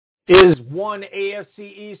Is one AFC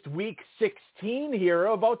East Week 16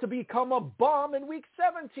 hero about to become a bum in Week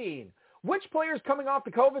 17? Which players coming off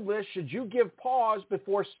the COVID list should you give pause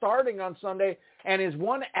before starting on Sunday? And is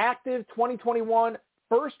one active 2021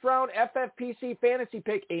 first-round FFPC fantasy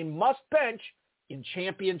pick a must-bench in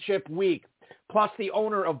championship week? Plus, the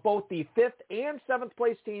owner of both the 5th and 7th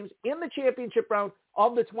place teams in the championship round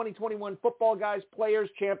of the 2021 Football Guys Players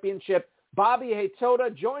Championship, Bobby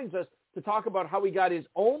Heytota, joins us to talk about how he got his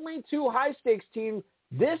only two high-stakes teams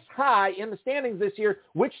this high in the standings this year,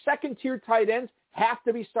 which second-tier tight ends have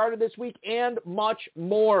to be started this week, and much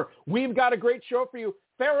more. We've got a great show for you.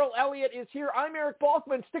 Farrell Elliott is here. I'm Eric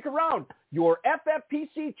Balkman. Stick around. Your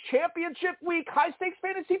FFPC Championship Week High-Stakes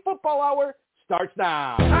Fantasy Football Hour starts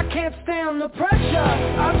now. I can't stand the pressure.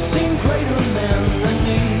 I've seen greater men than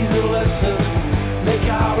need a lesson. Make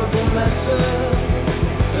out of the messes.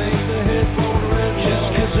 Take the hit for the red.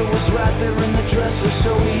 Just 'cause it was right there in the dresser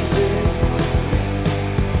so easy.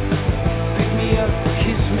 Pick me up,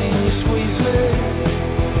 kiss me, and you squeeze me.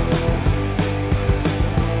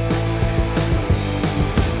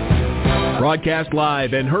 Broadcast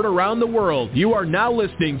live and heard around the world, you are now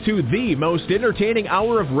listening to the most entertaining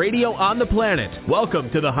hour of radio on the planet. Welcome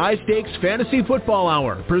to the High Stakes Fantasy Football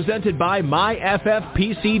Hour, presented by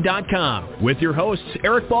MyFFPC.com, with your hosts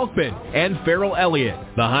Eric Balkman and Farrell Elliott.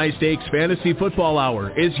 The High Stakes Fantasy Football Hour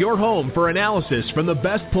is your home for analysis from the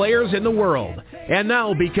best players in the world. And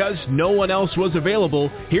now, because no one else was available,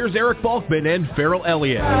 here's Eric Balkman and Farrell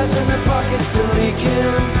Elliott.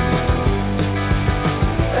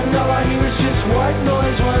 And all I hear is just white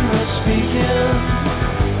noise when they're speaking.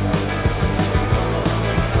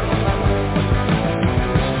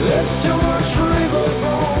 There's too much river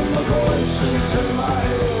from the voices in my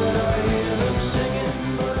head. I hear them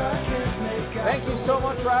singing, but I can't make out. Thank you so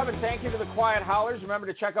much, Rob, and thank you to the Quiet Hollers. Remember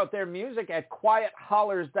to check out their music at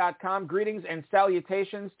quiethollers.com. Greetings and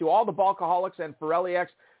salutations to all the Balkaholics and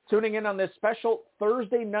Ferrelliacs tuning in on this special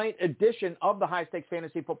Thursday night edition of the High Stakes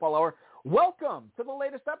Fantasy Football Hour. Welcome to the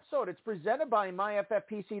latest episode. It's presented by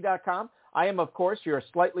MyFFPC.com. I am, of course, your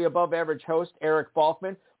slightly above average host, Eric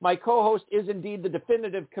Balkman. My co-host is indeed the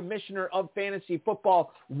definitive commissioner of fantasy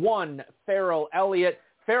football, one Farrell Elliott.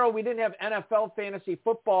 Farrell, we didn't have NFL fantasy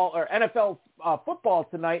football or NFL football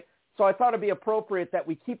tonight, so I thought it'd be appropriate that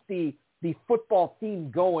we keep the football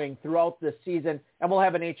theme going throughout this season, and we'll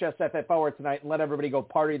have an HSFF hour tonight and let everybody go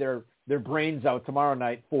party their brains out tomorrow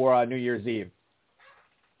night for New Year's Eve.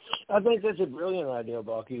 I think that's a brilliant idea,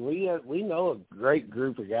 Balky. We know a great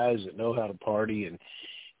group of guys that know how to party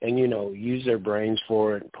and use their brains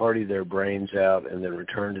for it, party their brains out, and then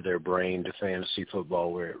return to their brain to fantasy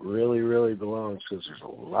football where it really, really belongs, because there's a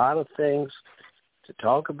lot of things to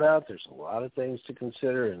talk about. There's a lot of things to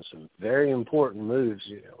consider and some very important moves.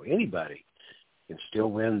 Anybody can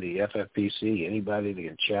still win the FFPC. Anybody that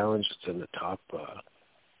can challenge that's in the top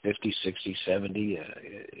 50, 60, 70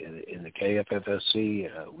 in the KFFSC.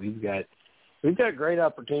 We've got great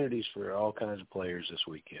opportunities for all kinds of players this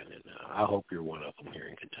weekend, and I hope you're one of them here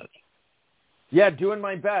in Kentucky. Yeah, doing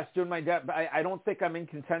my best. I don't think I'm in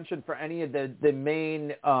contention for any of the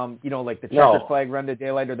main, like the checkered flag run to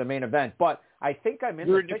daylight or the main event, but I think I'm in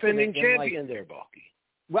You're the a defending champion there, Balky.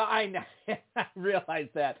 Well, I realize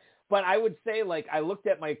that, but I would say, I looked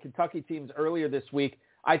at my Kentucky teams earlier this week.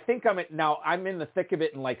 I think I'm in the thick of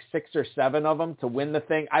it in 6 or 7 of them to win the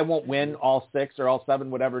thing. I won't win all 6 or all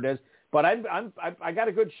 7, whatever it is, but I got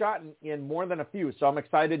a good shot in more than a few. So I'm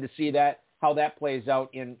excited to see how that plays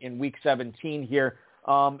out in Week 17 here.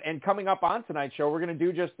 And coming up on tonight's show, we're going to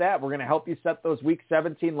do just that. We're going to help you set those Week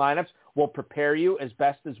 17 lineups. We'll prepare you as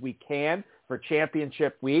best as we can for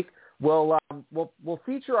Championship Week. We'll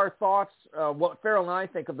feature our thoughts, what Farrell and I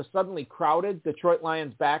think of the suddenly crowded Detroit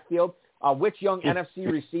Lions backfield. Which young NFC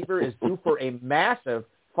receiver is due for a massive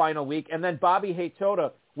final week. And then Bobby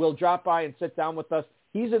Heytota will drop by and sit down with us.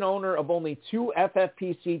 He's an owner of only 2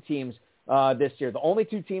 FFPC teams this year, the only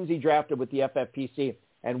 2 teams he drafted with the FFPC.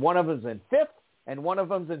 And one of them's in 5th, and one of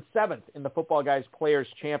them's in 7th in the Football Guys Players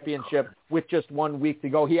Championship with just 1 week to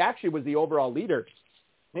go. He actually was the overall leader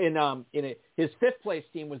in his 5th place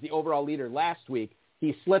team was the overall leader last week.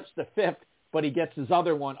 He slips to 5th, but he gets his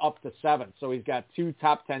other one up to 7th. So he's got 2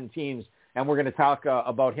 top 10 teams, and we're going to talk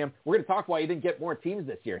about him. We're going to talk why he didn't get more teams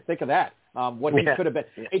this year. Think of that. What he could have been.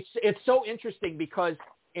 Yeah. It's so interesting because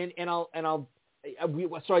so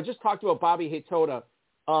I just talked about Bobby Heytota.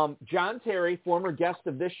 John Terry, former guest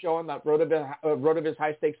of this show on that Road of his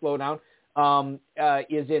High Stakes Lowdown,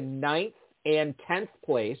 is in 9th and 10th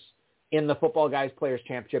place in the Football Guys Players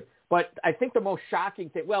Championship. But I think the most shocking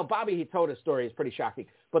thing, Bobby Heytota's story is pretty shocking.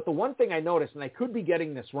 But the one thing I noticed, and I could be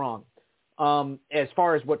getting this wrong, as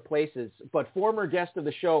far as what places. But former guest of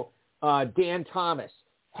the show, Dan Thomas,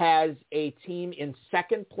 has a team in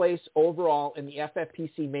second place overall in the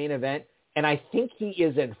FFPC main event, and I think he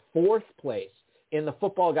is in fourth place in the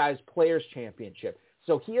Football Guys Players Championship.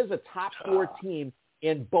 So he is a top four team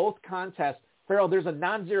in both contests. Farrell, there's a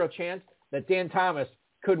non-zero chance that Dan Thomas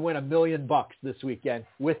could win $1 million this weekend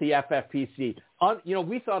with the FFPC.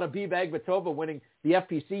 We thought Abib Agbatova winning the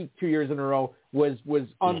FPC 2 years in a row was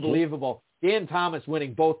unbelievable. Dan Thomas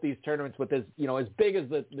winning both these tournaments with as big as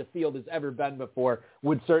the field has ever been before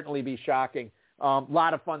would certainly be shocking. A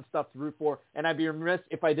lot of fun stuff to root for. And I'd be remiss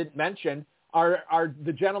if I didn't mention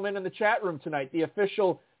the gentleman in the chat room tonight, the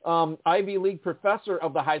official Ivy League professor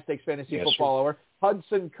of the High Stakes Fantasy Football Hour,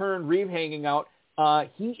 Hudson Kern-Reeve, hanging out.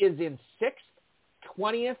 He is in 6th,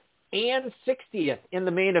 20th, and 60th in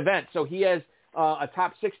the main event. So he has a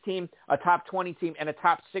top 6 team, a top 20 team, and a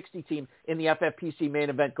top 60 team in the FFPC main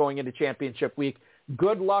event going into championship week.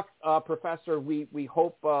 Good luck, Professor. We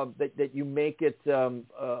hope that you make it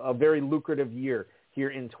a very lucrative year here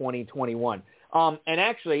in 2021. And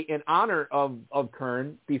actually, in honor of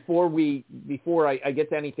Kern, before I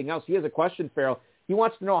get to anything else, he has a question, Farrell. He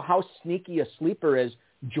wants to know how sneaky a sleeper is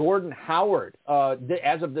Jordan Howard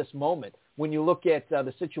as of this moment. When you look at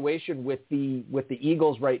the situation with the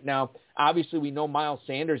Eagles right now, obviously we know Miles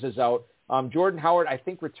Sanders is out. Jordan Howard, I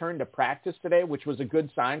think, returned to practice today, which was a good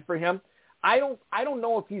sign for him. I don't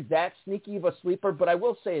know if he's that sneaky of a sleeper, but I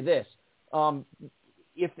will say this.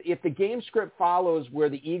 If the game script follows where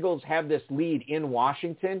the Eagles have this lead in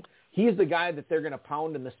Washington, he's the guy that they're going to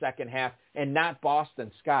pound in the second half and not Boston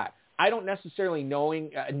Scott. I don't necessarily know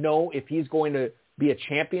if he's going to be a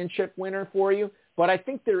championship winner for you, but I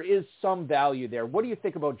think there is some value there. What do you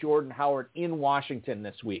think about Jordan Howard in Washington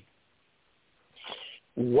this week?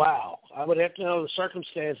 Wow. I would have to know the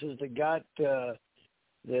circumstances that got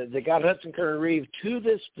Hudson Kern-Reeve to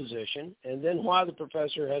this position, and then why the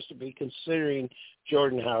professor has to be considering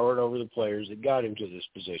Jordan Howard over the players that got him to this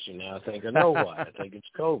position. Now, I know why. I think it's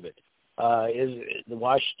COVID. The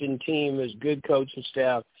Washington team is good coaching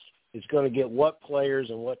staff. Is going to get what players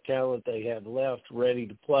and what talent they have left ready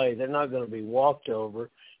to play. They're not going to be walked over.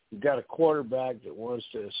 You've got a quarterback that wants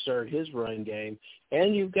to assert his run game,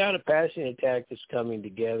 and you've got a passing attack that's coming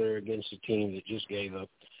together against a team that just gave up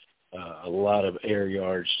a lot of air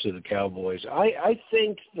yards to the Cowboys. I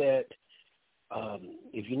think that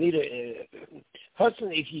if you need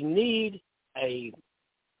a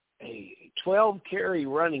 12-carry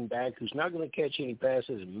running back who's not going to catch any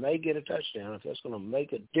passes and may get a touchdown, if that's going to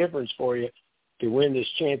make a difference for you to win this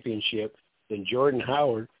championship, then Jordan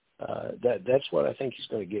Howard, that's what I think he's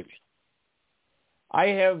going to give you.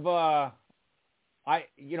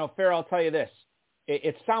 Farrell, I'll tell you this.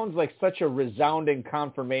 It sounds like such a resounding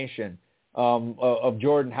confirmation of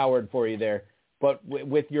Jordan Howard for you there. But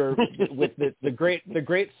with the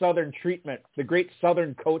great Southern treatment, the great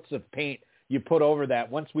Southern coats of paint you put over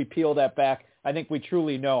that, once we peel that back, I think we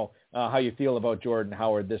truly know how you feel about Jordan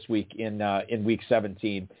Howard this week in Week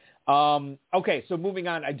 17. Okay, so moving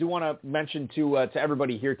on, I do want to mention to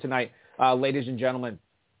everybody here tonight, ladies and gentlemen,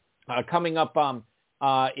 coming up on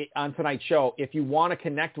tonight's show, if you want to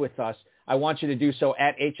connect with us, I want you to do so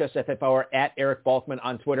at HSFF Hour, at Eric Balkman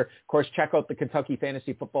on Twitter. Of course, check out the Kentucky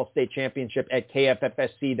Fantasy Football State Championship at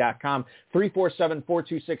KFFSC.com.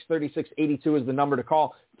 347-426-3682 is the number to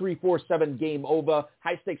call. 347-GAME-OVA.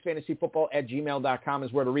 HighStakesFantasyFootball at gmail.com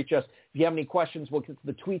is where to reach us. If you have any questions, we'll get to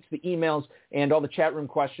the tweets, the emails, and all the chat room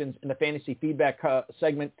questions in the fantasy feedback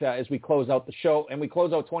segment as we close out the show. And we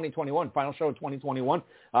close out 2021, final show of 2021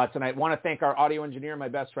 tonight. Want to thank our audio engineer, my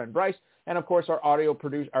best friend Bryce, and of course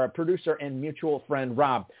our producer and mutual friend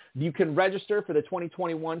Rob. You can register for the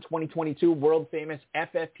 2021-2022 world famous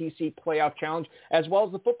FFPC Playoff Challenge, as well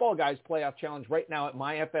as the Football Guys Playoff Challenge right now at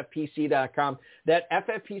myffpc.com. That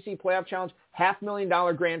FFPC Playoff Challenge,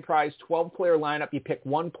 $500,000 grand prize, 12-player lineup. You pick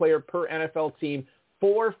one player per NFL team.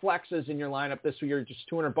 4 flexes in your lineup this year, just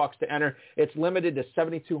 $200 to enter. It's limited to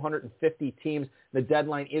 7,250 teams. The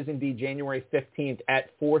deadline is indeed January 15th at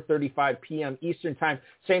 4:35 p.m. Eastern Time.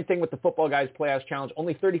 Same thing with the Football Guys Playoffs Challenge.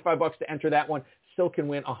 Only $35 to enter that one. Still can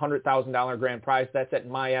win a $100,000 grand prize. That's at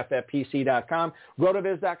myffpc.com.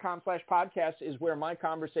 Rotoviz.com/podcast is where my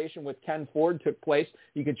conversation with Ken Ford took place.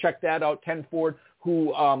 You can check that out. Ken Ford, who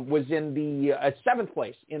was in the 7th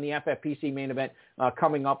place in the FFPC main event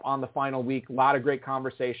coming up on the final week. A lot of great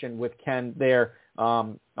conversation with Ken there,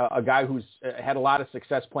 a guy who's had a lot of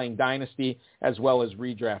success playing Dynasty as well as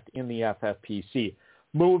Redraft in the FFPC.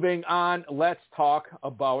 Moving on, let's talk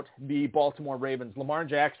about the Baltimore Ravens. Lamar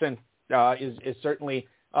Jackson is certainly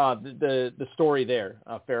the story there,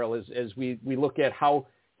 Farrell, as we look at how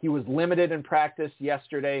He was limited in practice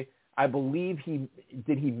yesterday. I believe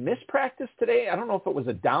did he miss practice today? I don't know if it was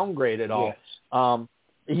a downgrade at all. Yes.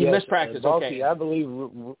 He missed practice. Okay. I believe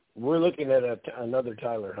we're looking at another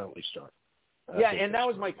Tyler Huntley start. Yeah, and that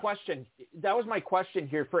was my question. That was my question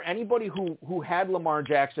here for anybody who had Lamar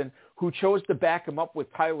Jackson, who chose to back him up with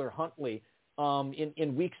Tyler Huntley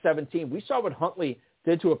in Week 17. We saw what Huntley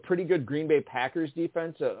did to a pretty good Green Bay Packers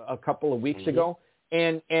defense a couple of weeks ago,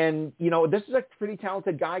 and this is a pretty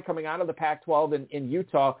talented guy coming out of the Pac-12 in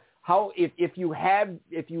Utah. How if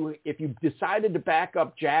you decided to back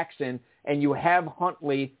up Jackson and you have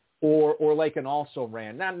Huntley or like an also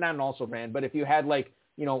ran, not an also ran, but if you had like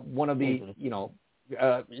one of the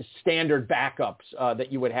standard backups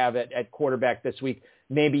that you would have at quarterback this week,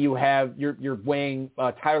 maybe you're weighing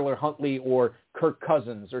Tyler Huntley or Kirk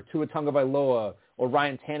Cousins or Tua Tagovailoa or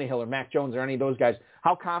Ryan Tannehill or Mac Jones or any of those guys.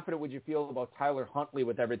 How confident would you feel about Tyler Huntley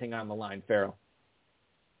with everything on the line, Farrell?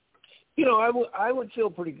 I would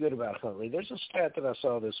feel pretty good about Huntley. There's a stat that I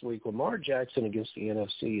saw this week. Lamar Jackson against the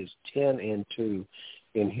NFC is 10-2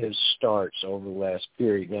 in his starts over the last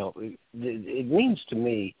period. Now, it means to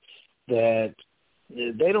me that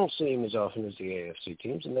they don't see him as often as the AFC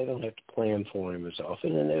teams, and they don't have to plan for him as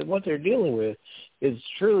often. And what they're dealing with is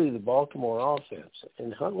truly the Baltimore offense.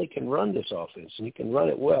 And Huntley can run this offense, and he can run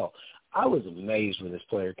it well. I was amazed when this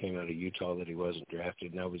player came out of Utah that he wasn't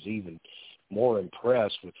drafted, and I was even more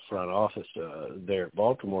impressed with the front office there at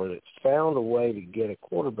Baltimore that found a way to get a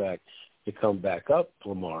quarterback to come back up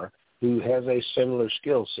Lamar who has a similar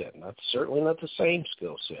skill set. Certainly not the same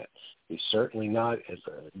skill set. He's certainly not as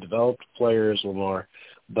a developed player as Lamar,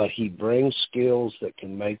 but he brings skills that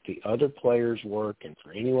can make the other players work. And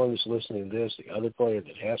for anyone that's listening to this, the other player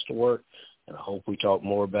that has to work, and I hope we talk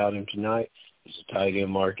more about him tonight, is the tight end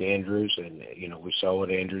Mark Andrews. And, we saw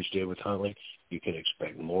what Andrews did with Huntley. You can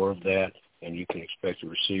expect more of that, and you can expect the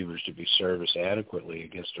receivers to be serviced adequately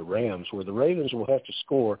against the Rams, where the Ravens will have to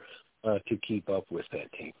score to keep up with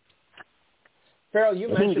that team. Farrell, you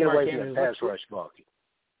mentioned Mark Andrews. Pass rush blocking.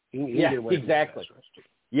 Yeah, exactly.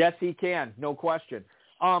 Yes, he can, no question.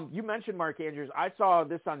 You mentioned Mark Andrews. I saw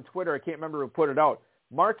this on Twitter. I can't remember who put it out.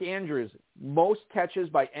 Mark Andrews, most catches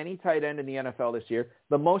by any tight end in the NFL this year,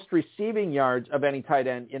 the most receiving yards of any tight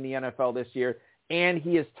end in the NFL this year, and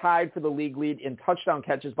he is tied for the league lead in touchdown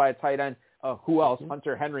catches by a tight end. Who else?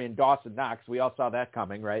 Hunter Henry and Dawson Knox. We all saw that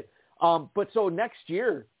coming, right? But so next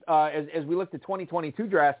year, as we look to 2022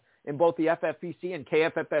 drafts in both the FFPC and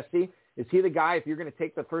KFFSC, is he the guy, if you're going to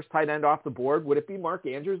take the first tight end off the board, would it be Mark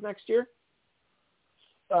Andrews next year?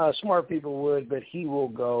 Smart people would, but he will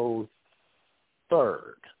go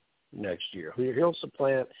third next year. He'll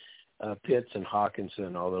supplant Pitts and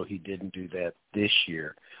Hawkinson, although he didn't do that this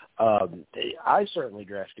year. I certainly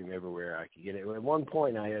drafted him everywhere I could get it. At one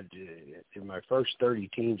point, I had in my first 30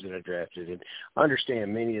 teams that I drafted, and I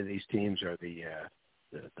understand many of these teams are the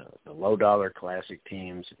low-dollar classic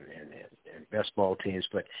teams and best ball teams,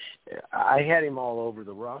 but I had him all over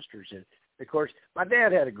the rosters. And, of course, my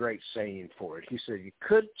dad had a great saying for it. He said,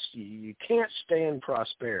 you can't stand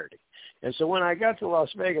prosperity. And so when I got to Las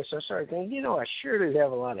Vegas, I started thinking, I sure did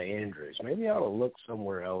have a lot of Andrews. Maybe I ought to look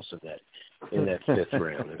somewhere else in that fifth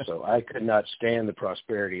round. And so I could not stand the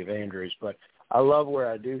prosperity of Andrews, but I love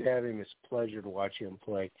where I do have him. It's a pleasure to watch him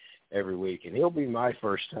play every week. And he'll be my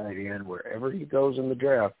first tight end wherever he goes in the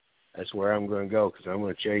draft. That's where I'm going to go because I'm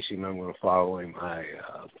going to chase him. I'm going to follow him.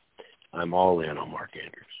 I'm all in on Mark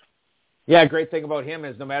Andrews. Yeah, great thing about him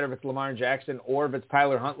is no matter if it's Lamar Jackson or if it's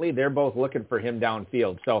Tyler Huntley, they're both looking for him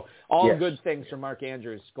downfield. So all good things for Mark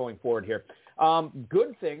Andrews going forward here.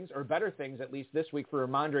 Good things, or better things at least this week for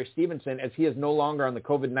Ramondre Stevenson, as he is no longer on the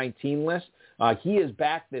COVID-19 list. He is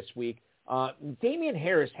back this week. Damian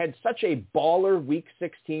Harris had such a baller Week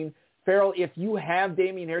 16. Farrell, if you have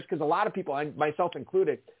Damian Harris, because a lot of people, myself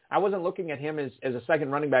included, I wasn't looking at him as a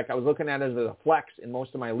second running back. I was looking at it as a flex in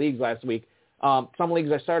most of my leagues last week. Some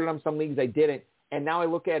leagues I started on, some leagues I didn't. And now I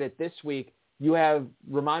look at it this week. You have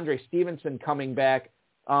Ramondre Stevenson coming back.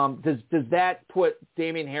 Does that put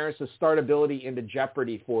Damian Harris' startability into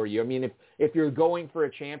jeopardy for you? I mean, if you're going for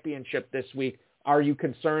a championship this week, are you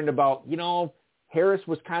concerned about, Harris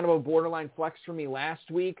was kind of a borderline flex for me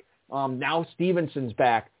last week. Now Stevenson's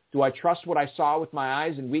back. Do I trust what I saw with my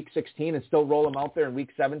eyes in Week 16 and still roll him out there in Week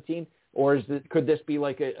 17? Or could this be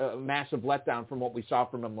like a massive letdown from what we saw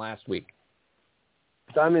from him last week?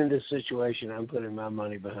 If I'm in this situation, I'm putting my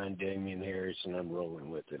money behind Damian Harris, and I'm rolling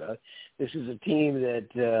with it. This is a team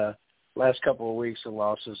that last couple of weeks, the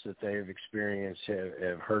losses that they have experienced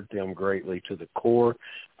have hurt them greatly to the core.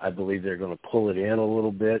 I believe they're going to pull it in a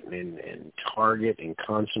little bit and target and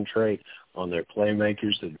concentrate on their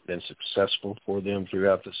playmakers that have been successful for them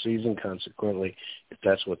throughout the season. Consequently, if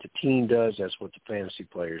that's what the team does, that's what the fantasy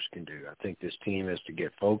players can do. I think this team has to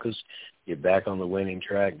get focused, get back on the winning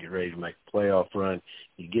track, get ready to make a playoff run.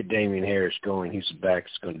 You get Damian Harris going, he's the back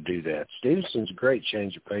that's going to do that. Stevenson's a great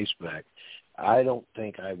change of pace back. I don't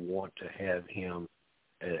think I want to have him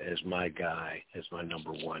as my guy, as my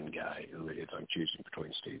number one guy, if I'm choosing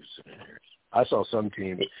between Stevenson and Harris. I saw some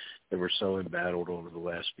teams that were so embattled over the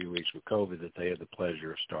last few weeks with COVID that they had the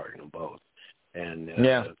pleasure of starting them both. And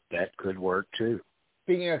that could work too.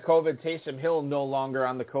 Speaking of COVID, Taysom Hill no longer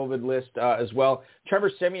on the COVID list as well.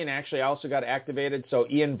 Trevor Siemian actually also got activated. So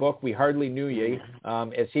Ian Book, we hardly knew you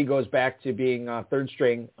as he goes back to being third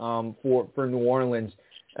string for New Orleans.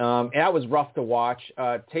 And that was rough to watch.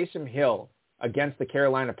 Taysom Hill against the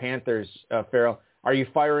Carolina Panthers, Farrell. Are you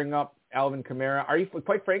firing up Alvin Kamara?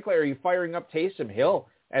 Quite frankly, are you firing up Taysom Hill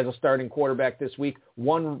as a starting quarterback this week,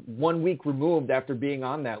 one week removed after being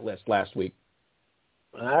on that list last week?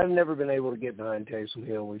 I've never been able to get behind Taysom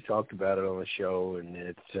Hill. We've talked about it on the show, and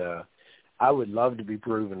it's. I would love to be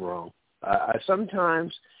proven wrong.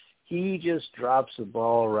 Sometimes he just drops the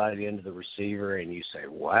ball right into the receiver, and you say,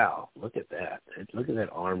 wow, look at that. Look at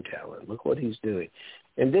that arm talent. Look what he's doing.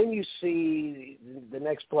 And then you see the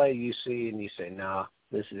next play you see, and you say, nah,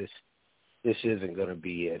 this isn't going to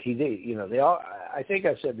be it. I think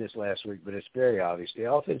I said this last week, but it's very obvious.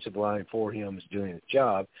 The offensive line for him is doing the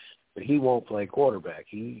job, but he won't play quarterback.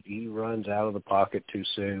 He runs out of the pocket too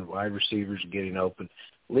soon. Wide receivers are getting open.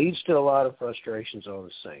 Leads to a lot of frustrations on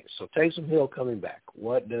the Saints. So Taysom Hill coming back,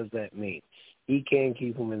 what does that mean? He can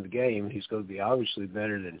keep him in the game. He's going to be obviously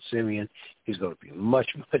better than Siemian. He's going to be much,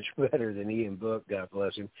 much better than Ian Book, God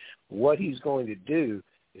bless him. What he's going to do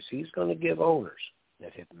is he's going to give owners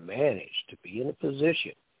that have managed to be in a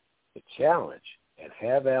position to challenge and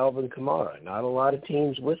have Alvin Kamara. Not a lot of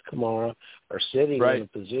teams with Kamara are sitting in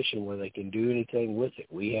a position where they can do anything with it.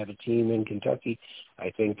 We have a team in Kentucky.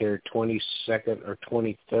 I think they're 22nd or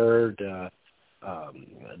 23rd.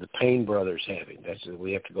 The Payne brothers have him.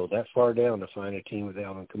 We have to go that far down to find a team with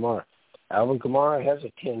Alvin Kamara. Alvin Kamara has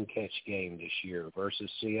a 10-catch game this year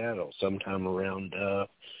versus Seattle sometime around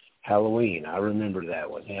Halloween. I remember that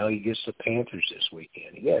one. Now he gets the Panthers this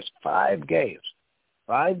weekend. He has 5 games,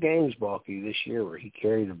 Balky, this year where he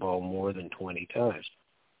carried the ball more than 20 times.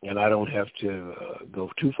 And I don't have to go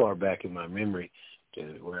too far back in my memory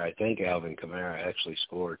to where I think Alvin Kamara actually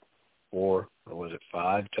scored 4 or was it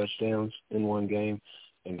 5 touchdowns in one game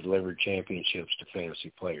and delivered championships to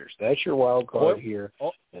fantasy players. That's your wild card here.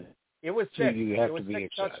 And it was 6. You have to be 6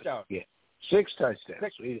 excited. Touchdowns. Yeah. 6 touchdowns.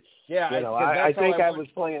 6. I think I was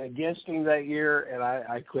playing against him that year, and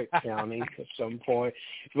I quit counting at some point.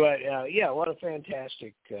 But what a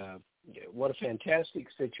fantastic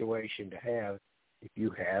situation to have if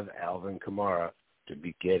you have Alvin Kamara to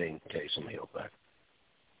be getting Taysom Hill back.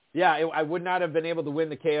 Yeah, I would not have been able to win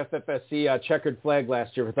the KFFSC checkered flag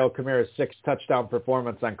last year without Kamara's 6 touchdown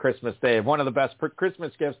performance on Christmas Day. One of the best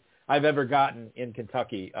Christmas gifts I've ever gotten in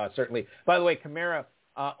Kentucky, certainly. By the way, Kamara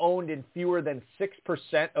owned in fewer than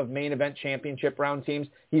 6% of main event championship round teams.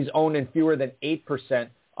 He's owned in fewer than 8%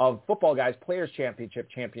 of Football Guys Players Championship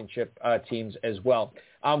teams as well.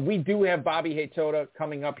 We do have Bobby Heytota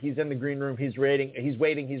coming up. He's in the green room. He's waiting.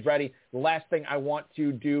 He's ready. The last thing I want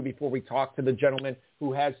to do before we talk to the gentleman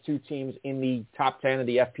who has 2 teams in the top 10 of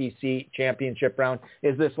the FPC championship round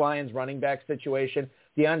is this Lions running back situation.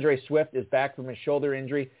 DeAndre Swift is back from his shoulder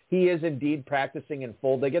injury. He is indeed practicing in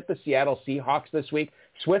full. They get the Seattle Seahawks this week.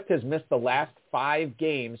 Swift has missed the last 5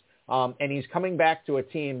 games, and he's coming back to a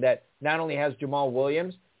team that not only has Jamal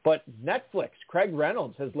Williams, but Netflix, Craig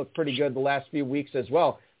Reynolds, has looked pretty good the last few weeks as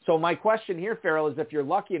well. So my question here, Farrell, is if you're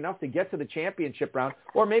lucky enough to get to the championship round,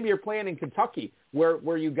 or maybe you're playing in Kentucky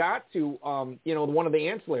where you got to, one of the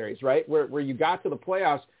ancillaries, right, where you got to the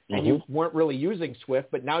playoffs and you weren't really using Swift,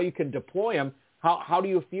 but now you can deploy him. How do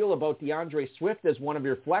you feel about DeAndre Swift as one of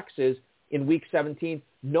your flexes in Week 17,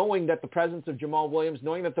 knowing that the presence of Jamal Williams,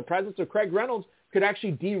 knowing that the presence of Craig Reynolds could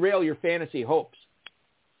actually derail your fantasy hopes?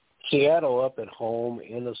 Seattle up at home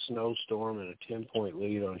in a snowstorm and a 10-point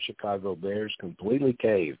lead on Chicago Bears completely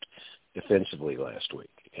caved defensively last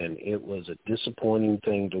week, and it was a disappointing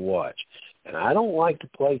thing to watch. And I don't like to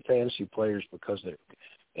play fantasy players because they're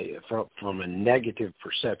from a negative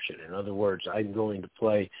perception. In other words, I'm going to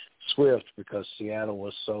play Swift because Seattle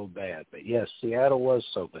was so bad. But, yes, Seattle was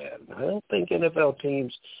so bad. And I don't think NFL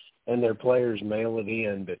teams and their players mail it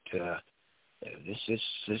in, but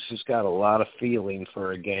This has got a lot of feeling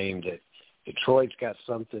for a game that Detroit's got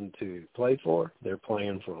something to play for. They're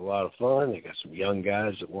playing for a lot of fun. They got some young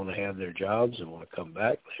guys that want to have their jobs and want to come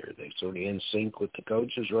back. They're sort of in sync with the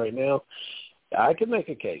coaches right now. I could make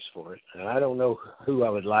a case for it. And I don't know who I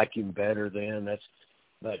would like him better than.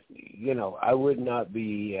 But, I would not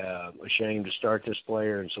be ashamed to start this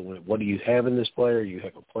player. And so what do you have in this player? You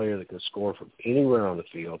have a player that can score from anywhere on the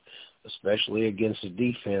field, especially against a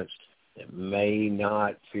defense that may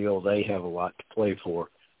not feel they have a lot to play for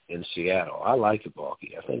in Seattle. I like it,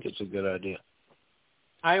 Balky. I think it's a good idea.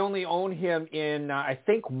 I only own him in, I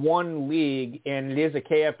think, one league, and it is a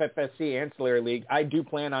KFFSC ancillary league. I do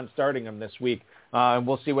plan on starting him this week, and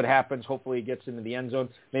we'll see what happens. Hopefully he gets into the end zone,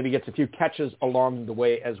 maybe gets a few catches along the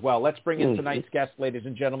way as well. Let's bring in tonight's guest, ladies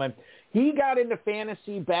and gentlemen. He got into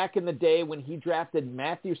fantasy back in the day when he drafted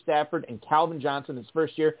Matthew Stafford and Calvin Johnson his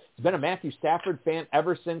first year. He's been a Matthew Stafford fan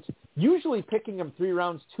ever since, usually picking him 3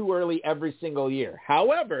 rounds too early every single year.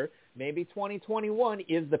 However, maybe 2021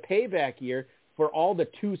 is the payback year for all the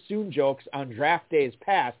too soon jokes on draft days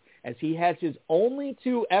past, as he has his only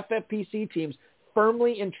 2 FFPC teams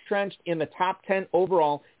firmly entrenched in the top 10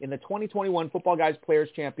 overall in the 2021 Football Guys Players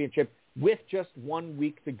Championship with just 1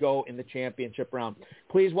 week to go in the championship round.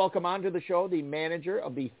 Please welcome onto the show the manager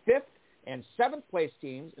of the 5th and 7th place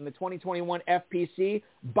teams in the 2021 FPC,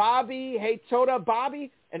 Bobby Heytota. Bobby,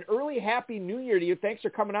 an early Happy New Year to you. Thanks for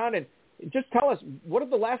coming on, and just tell us, what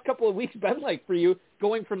have the last couple of weeks been like for you,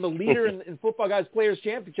 going from the leader in Football Guys Players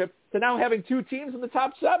Championship to now having 2 teams in the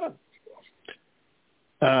top 7?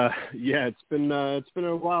 Yeah, it's been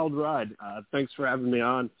a wild ride. Thanks for having me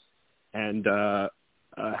on, and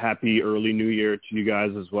happy early New Year to you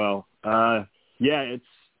guys as well. Yeah,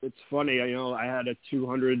 it's funny. I had a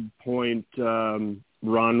 200-point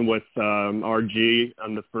run with RG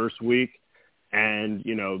on the first week. And,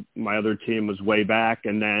 my other team was way back,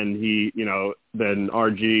 and then then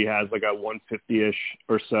RG has like a 150-ish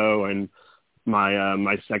or so, and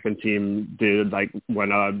my second team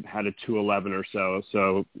had a 211 or so.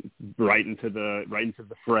 So right into the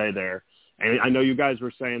fray there. And I know you guys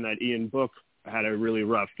were saying that Ian Book had a really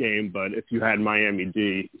rough game, but if you had Miami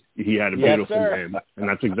D, he had a beautiful game, and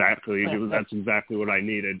that's exactly what I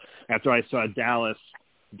needed. After I saw Dallas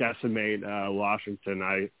decimate Washington,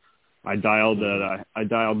 I dialed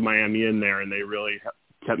Miami in there, and they really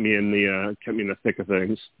kept me in the thick of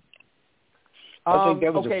things. I think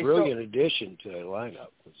that was a brilliant addition to the lineup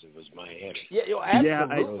because it was Miami. Yeah,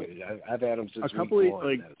 absolutely. Yeah, I've had them since a couple week of,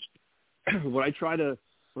 1. What I try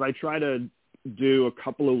to do a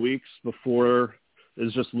couple of weeks before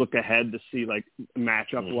is just look ahead to see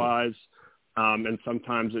matchup wise. And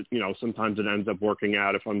sometimes it ends up working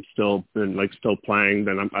out. If I'm still playing,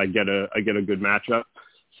 then I get a good matchup.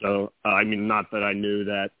 So, not that I knew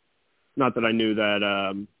that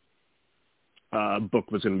Book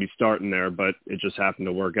was going to be starting there, but it just happened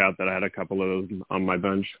to work out that I had a couple of those on my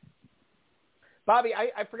bench. Bobby,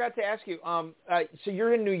 I forgot to ask you, so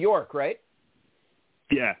you're in New York, right?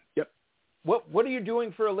 Yeah. Yep. What are you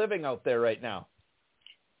doing for a living out there right now?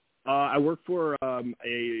 I work for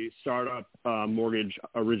a startup mortgage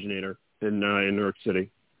originator in New York City.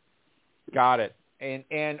 Got it.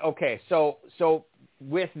 And okay, so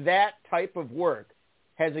with that type of work,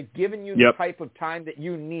 has it given you the type of time that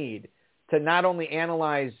you need to not only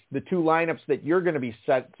analyze the 2 lineups that you're going to be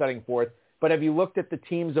setting forth, but have you looked at the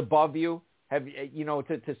teams above you? Have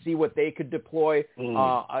to see what they could deploy?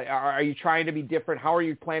 Are you trying to be different? How are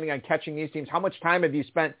you planning on catching these teams? How much time have you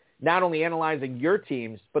spent not only analyzing your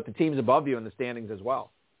teams, but the teams above you in the standings as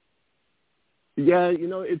well? Yeah,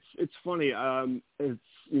 it's funny. It's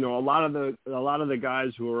a lot of the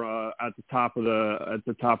guys who are at the top of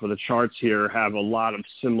the charts here have a lot of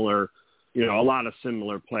similar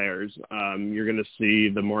players. You're going to see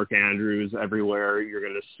the Mark Andrews everywhere. You're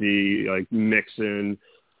going to see Mixon,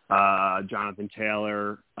 Jonathan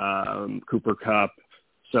Taylor, Cooper Kupp.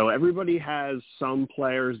 So everybody has some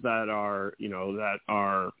players that are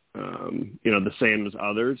the same as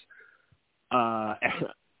others.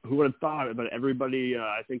 Who would have thought it? But everybody,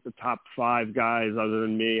 I think the top 5 guys other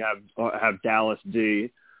than me have Dallas D,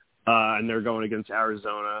 and they're going against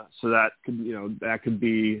Arizona. So that could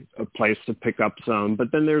be a place to pick up some.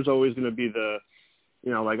 But then there's always going to be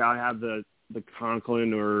I have the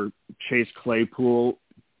Conklin or Chase Claypool,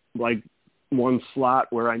 one slot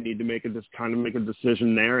where I need to make a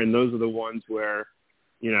decision there. And those are the ones where,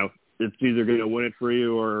 it's either going to win it for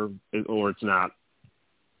you or it's not.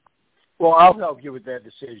 Well, I'll help you with that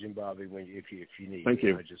decision, Bobby, if you need. Thank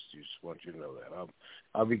you. I just want you to know that.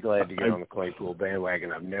 I'll be glad to get on the Claypool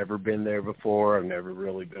bandwagon. I've never been there before. I've never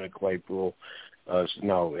really been a Claypool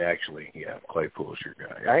No, actually, yeah, Claypool's your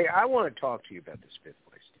guy. I want to talk to you about this fifth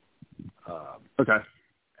place team. Okay.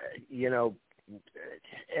 You know,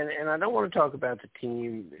 and I don't want to talk about the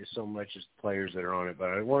team so much as the players that are on it, but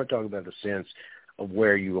I want to talk about the sense of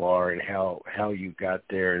where you are and how you got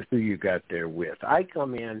there and who you got there with. I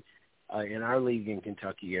come in our league in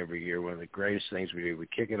Kentucky every year. One of the greatest things we do, we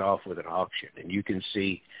kick it off with an auction, and you can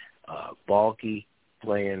see Balky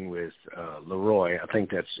playing with Leroy. I think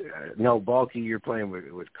that's no, Balky, you're playing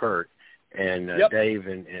with Kurt, and Dave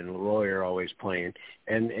and Leroy are always playing,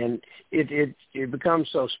 and it becomes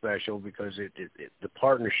so special because the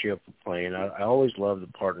partnership of playing. I always love the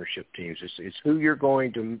partnership teams. It's who you're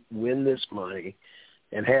going to win this money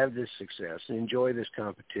and have this success and enjoy this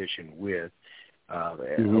competition with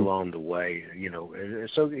along the way. You know,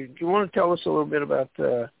 so do you want to tell us a little bit about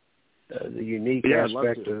the unique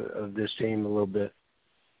aspect of this team a little bit?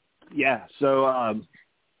 Yeah. So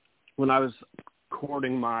when I was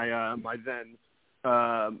courting my my then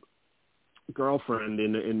girlfriend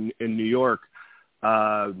in New York,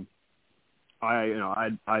 I'd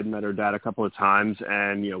met her dad a couple of times,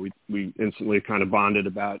 and we instantly kind of bonded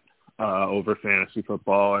about over fantasy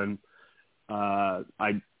football, and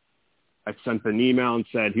I sent an email and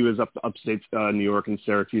said he was upstate New York in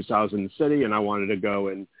Syracuse. I was in the city, and I wanted to go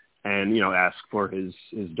and ask for his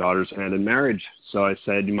daughter's hand in marriage. So I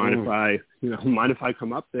said, mind if I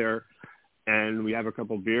come up there and we have a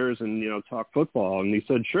couple of beers and talk football? And he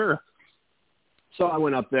said, sure. So I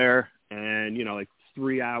went up there, and like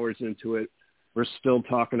 3 hours into it, we're still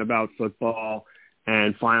talking about football.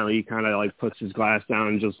 And finally, he kind of like puts his glass down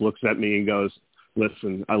and just looks at me and goes,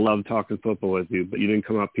 listen, I love talking football with you, but you didn't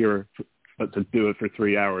come up here to do it for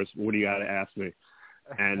 3 hours. What do you got to ask me?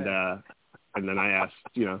 And then I asked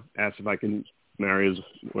if I can marry his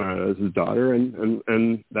daughter,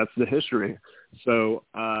 and that's the history. So,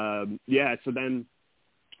 so then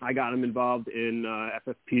I got him involved in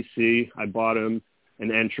FFPC. I bought him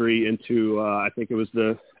an entry into, I think it was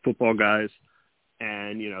the Football Guys,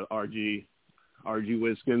 and, RG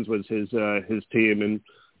Wiskins was his team, and,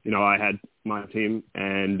 I had my team,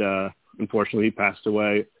 and unfortunately he passed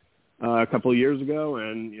away a couple of years ago,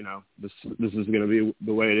 and this is going to be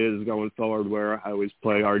the way it is going forward, where I always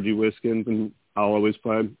play RG Wiskins, and I'll always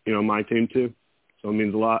play my team too. So it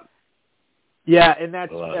means a lot. Yeah, and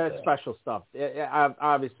that's special stuff.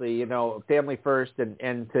 Obviously, family first,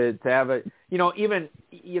 and to have it, even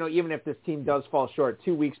if this team does fall short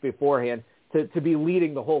 2 weeks beforehand, to be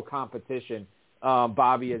leading the whole competition,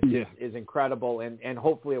 Bobby is incredible, and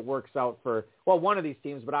hopefully it works out for one of these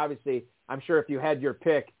teams. But obviously, I'm sure if you had your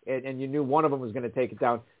pick and you knew one of them was going to take it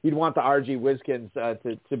down, you'd want the RG Wiskins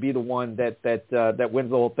to be the one that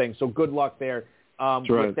wins the whole thing. So good luck there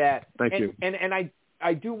with that. Thank you. And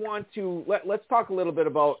I do want to let's talk a little bit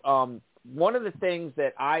about one of the things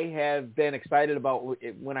that I have been excited about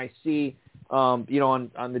when I see on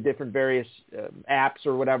the different various apps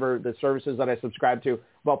or whatever, the services that I subscribe to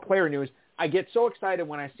about player news. I get so excited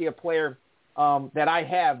when I see a player that I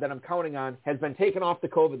have that I'm counting on has been taken off the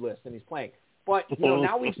COVID list and he's playing. But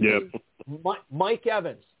now we've seen Mike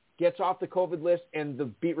Evans gets off the COVID list, and the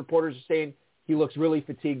beat reporters are saying he looks really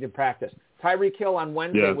fatigued in practice. Tyreek Hill on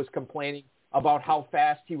Wednesday was complaining about how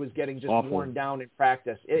fast he was getting just worn down in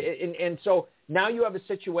practice. And so now you have a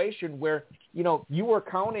situation where, you were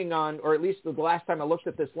counting on, or at least the last time I looked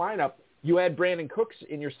at this lineup, you had Brandon Cooks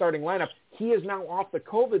in your starting lineup. He is now off the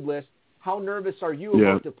COVID list. How nervous are you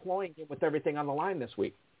about deploying him with everything on the line this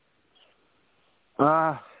week?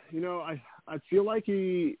 I feel like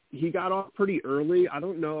he got off pretty early. I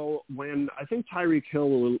don't know when. I think Tyreek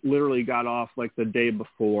Hill literally got off like the day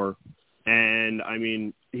before. And, I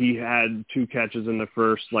mean, he had 2 catches in the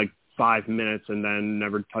first, 5 minutes and then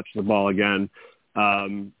never touched the ball again.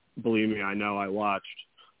 Believe me, I know, I watched.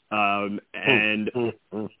 I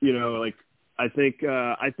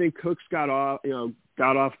think Cooks got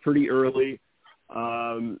off pretty early.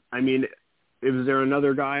 I mean, is there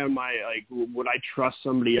another guy on my, would I trust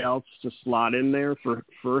somebody else to slot in there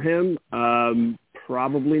for him?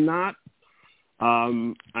 Probably not.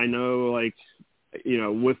 I know,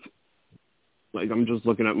 with, I'm just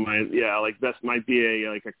looking at my, this might be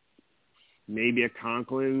maybe a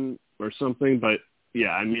Conklin or something, but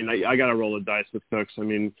yeah, I mean, I got to roll the dice with Cooks. I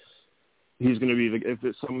mean, he's going to be,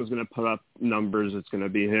 if someone's going to put up numbers, it's going to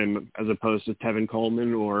be him as opposed to Tevin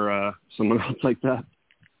Coleman or someone else like that.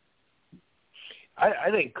 I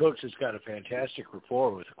think Cooks has got a fantastic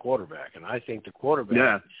rapport with the quarterback, and I think the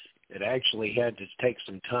quarterback it actually had to take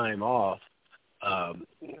some time off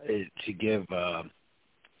to give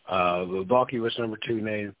Balky was number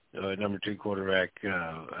 2 quarterback.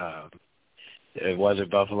 Was it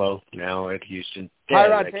Buffalo? Now at Houston.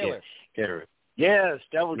 Tyrod Taylor. Yes,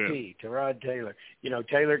 double T, Tyrod Taylor.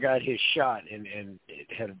 Taylor got his shot and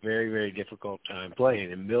had a very, very difficult time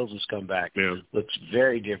playing. And Mills has come back. Yeah. Looks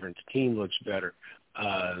very different. The team looks better.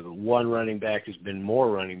 One running back has been more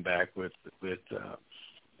running back with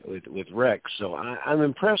Rex. So I'm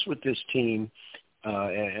impressed with this team.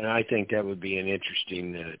 And I think that would be an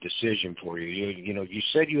interesting decision for you. You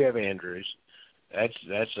said you have Andrews.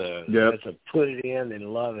 That's a put it in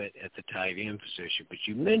and love it at the tight end position. But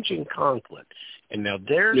you mentioned Conklin, and now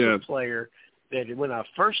there's a player that when I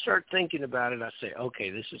first start thinking about it, I say, okay,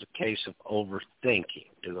 this is a case of overthinking.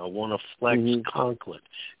 Do I want to flex Conklin?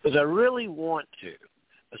 Because I really want to,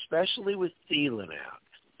 especially with Thielen out,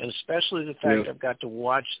 and especially the fact I've got to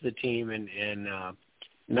watch the team and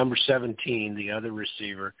number 17, the other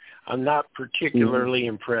receiver. I'm not particularly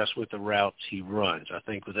impressed with the routes he runs. I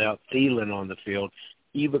think without Thielen on the field,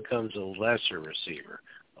 he becomes a lesser receiver.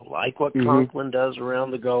 I like what Conklin does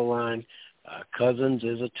around the goal line. Cousins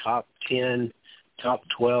is a top 10, top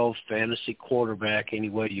 12 fantasy quarterback any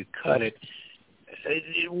way you cut it.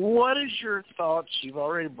 What is your thoughts? You've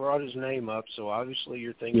already brought his name up, so obviously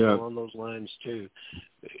you're thinking along those lines too.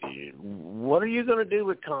 What are you going to do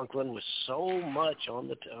with Conklin with so much on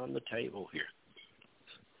the table here?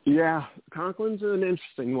 Yeah, Conklin's an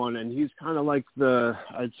interesting one, and he's kind of like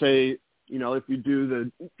I'd say, if you do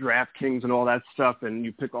the DraftKings and all that stuff and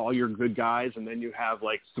you pick all your good guys and then you have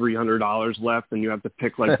like $300 left and you have to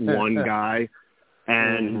pick like one guy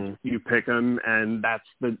and you pick him, and that's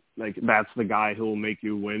the guy who will make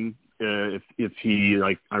you win. If he,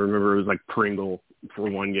 like, I remember it was like Pringle for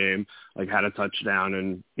one game, like had a touchdown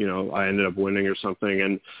and, I ended up winning or something.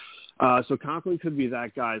 And so Conklin could be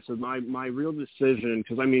that guy. So my real decision,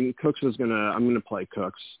 because Cooks I'm going to play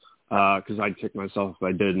Cooks because I'd kick myself if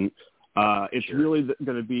I didn't. It's really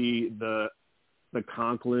going to be the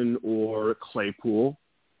Conklin or Claypool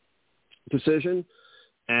decision.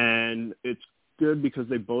 And it's good because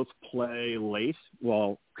they both play late.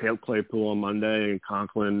 Well, Claypool on Monday and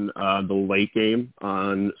Conklin the late game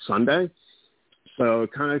on Sunday. So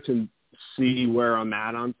kind of can see where I'm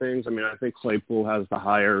at on things. I think Claypool has the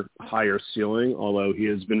higher ceiling, although he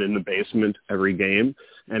has been in the basement every game.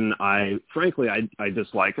 And I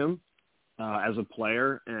dislike him as a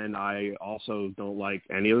player, and I also don't like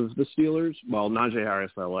any of the Steelers. Well, Najee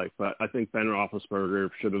Harris I like, but I think Ben Roethlisberger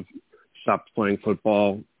should have stopped playing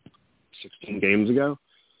football 16 games ago.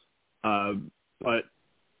 But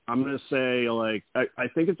I'm going to say, I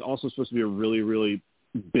think it's also supposed to be a really, really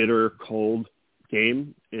bitter, cold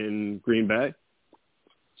game in Green Bay.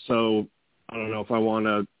 So I don't know if I want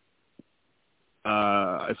to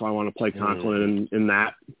play Conklin in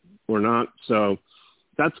that or not. So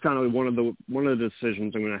that's kind of one of the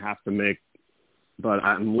decisions I'm going to have to make. But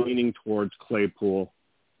I'm leaning towards Claypool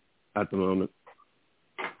at the moment.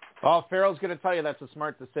 Well, Farrell's going to tell you that's a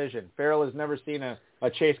smart decision. Farrell has never seen a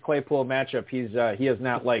Chase Claypool matchup he has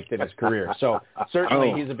not liked in his career. So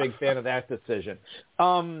certainly he's a big fan of that decision.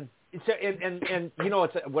 So, and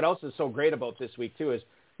what else is so great about this week too is,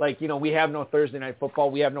 we have no Thursday night football.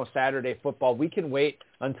 We have no Saturday football. We can wait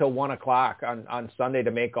until 1:00 on Sunday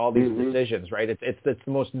to make all these decisions, right? It's the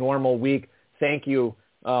most normal week. Thank you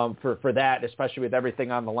for that, especially with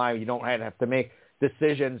everything on the line. You don't have to make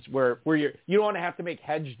decisions where you don't want to have to make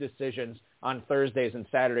hedge decisions on Thursdays and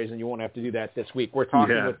Saturdays, and you won't have to do that this week. We're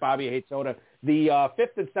talking with Bobby Heytota, the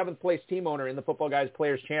 5th and 7th place team owner in the Football Guys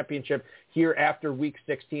Players Championship here after Week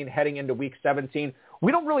 16, heading into Week 17.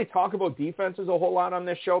 We don't really talk about defenses a whole lot on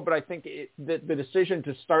this show, but I think the decision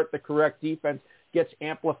to start the correct defense gets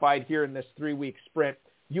amplified here in this 3-week sprint.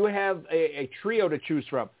 You have a trio to choose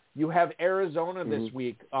from. You have Arizona this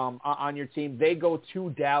week on your team. They go to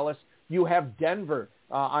Dallas. You have Denver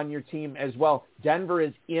on your team as well. Denver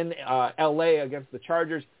is in L.A. against the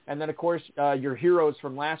Chargers. And then, of course, your heroes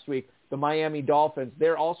from last week, the Miami Dolphins,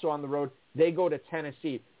 they're also on the road. They go to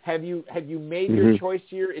Tennessee. Have you made your choice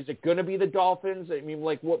here? Is it going to be the Dolphins?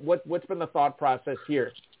 What's been the thought process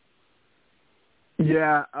here?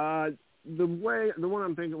 Yeah, the way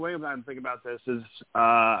I'm thinking about this is,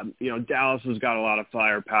 Dallas has got a lot of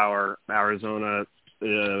firepower. Arizona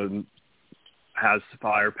has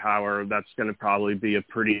firepower. That's going to probably be a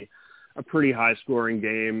pretty high scoring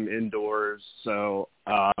game indoors. So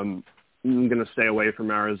I'm going to stay away from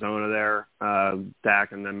Arizona there.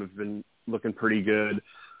 Dak and them have been looking pretty good.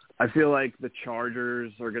 I feel like the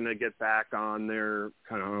Chargers are going to get back on their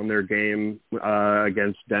game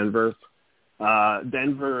against Denver.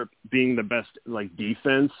 Denver being the best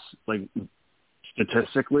defense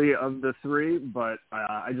statistically of the three, but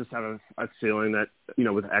I just have a feeling that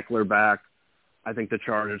with Eckler back, I think the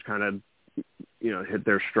Chargers kind of hit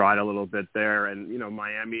their stride a little bit there. And,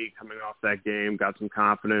 Miami coming off that game, got some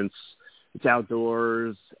confidence. It's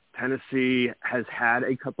outdoors. Tennessee has had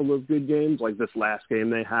a couple of good games, like this last game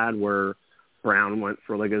they had where Brown went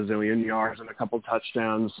for like a zillion yards and a couple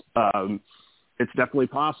touchdowns. It's definitely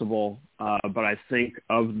possible, but I think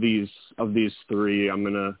of these three, I'm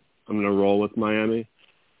gonna roll with Miami.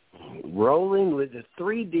 Rolling with the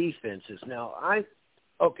three defenses. Now,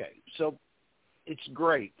 so it's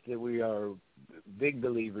great that we are big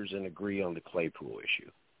believers and agree on the Claypool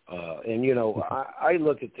issue. I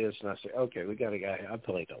look at this and I say, okay, we got a guy. I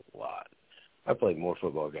played a lot. I played more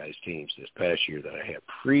football guys teams this past year than I had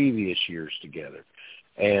previous years together.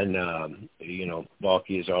 And,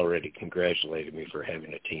 Balky has already congratulated me for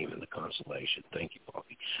having a team in the consolation. Thank you,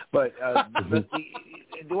 Balky. But I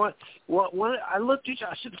looked at you,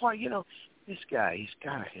 I said, well, this guy, he's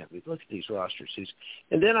got to have it. Look at these rosters.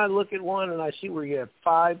 And then I look at one and I see where you have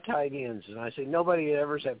 5 tight ends. And I say, nobody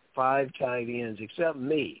ever had 5 tight ends except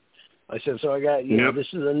me. I said, so I got, this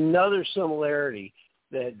is another similarity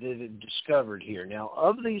that discovered here. Now,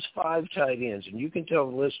 of these 5 tight ends, and you can tell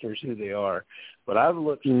the listeners who they are, but I've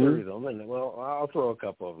looked through them, and, I'll throw a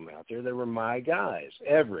couple of them out there. They were my guys.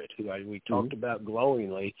 Everett, who we talked about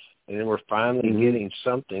glowingly, and then we're finally getting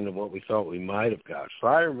something of what we thought we might have got.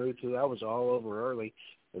 Freiermuth, who I was all over early,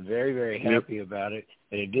 and very, very happy about it,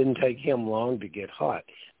 and it didn't take him long to get hot.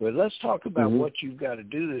 But let's talk about what you've got to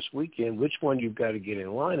do this weekend, which one you've got to get in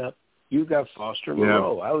lineup. You've got Foster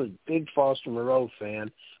Moreau. I was a big Foster Moreau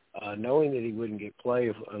fan, knowing that he wouldn't get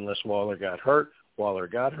play unless Waller got hurt. Waller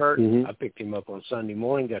got hurt. I picked him up on Sunday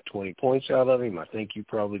morning, got 20 points out of him. I think you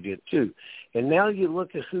probably did too. And now you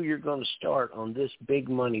look at who you're going to start on this big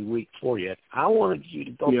money week for you. I wanted you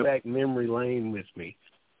to go back memory lane with me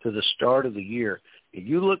to the start of the year. If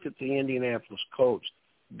you look at the Indianapolis Colts,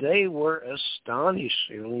 they were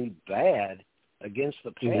astonishingly bad against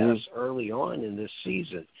the pass early on in this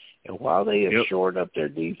season. And while they have shored up their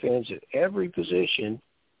defense at every position,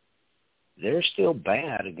 they're still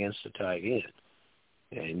bad against the tight end.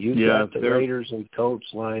 And you've got the Raiders and Colts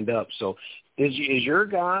lined up. So is your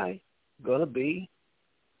guy going to be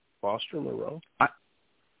Foster Moreau? I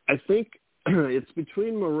think it's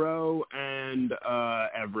between Moreau and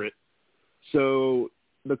Everett. So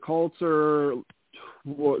the Colts they're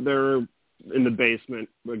in the basement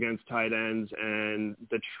against tight ends, and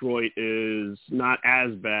Detroit is not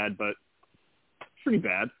as bad, but pretty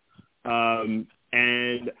bad.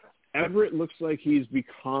 And Everett looks like he's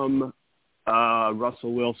become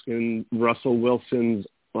Russell Wilson's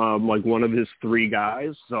like one of his 3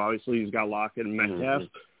 guys. So obviously he's got Lockett and Metcalf,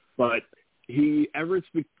 but Everett's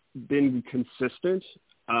been consistent,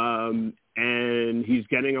 and he's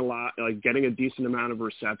getting getting a decent amount of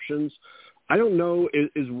receptions. I don't know.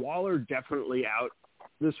 Is Waller definitely out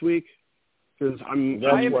this week? Because I'm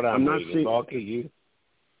not seeing. Balky, you?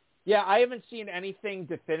 Yeah, I haven't seen anything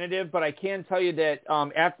definitive, but I can tell you that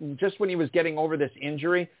just when he was getting over this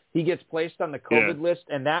injury, he gets placed on the COVID list,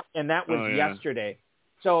 and that was yesterday.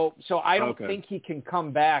 So I don't think he can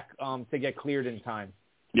come back to get cleared in time.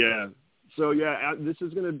 Yeah. So this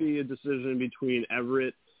is going to be a decision between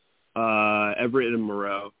Everett and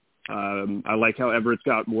Moreau. I like how Everett's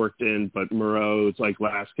got worked in, but Moreau's like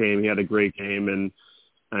last game, he had a great game, and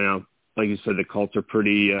I know, like you said, the Colts are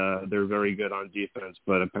they're very good on defense,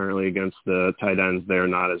 but apparently against the tight ends, they're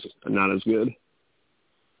not as good.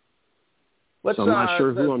 So I'm not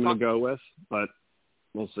sure who I'm going to go with, but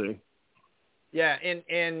we'll see. Yeah,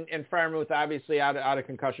 and Freiermuth obviously out of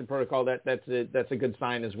concussion protocol. That's a good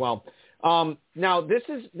sign as well. Now this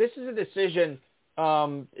is a decision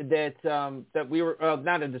that we were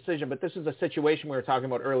not a decision, but this is a situation we were talking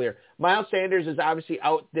about earlier. Miles Sanders is obviously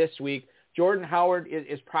out this week. Jordan Howard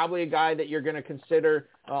is probably a guy that you're going to consider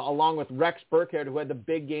along with Rex Burkhead, who had the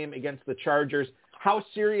big game against the Chargers. How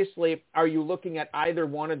seriously are you looking at either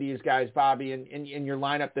one of these guys, Bobby, in your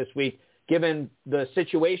lineup this week, given the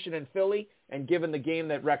situation in Philly and given the game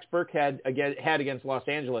that Rex Burkhead had against Los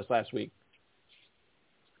Angeles last week?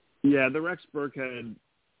 Yeah, the Rex Burkhead,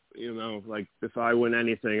 like if I win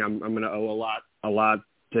anything, I'm going to owe a lot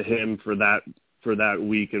to him for that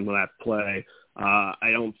week and that play.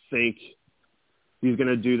 I don't think he's going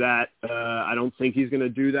to do that. I don't think he's going to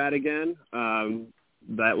do that again.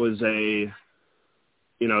 That was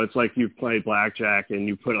it's like you play blackjack and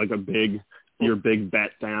you put like your big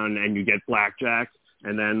bet down and you get blackjack,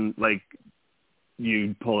 and then like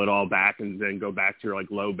you pull it all back and then go back to your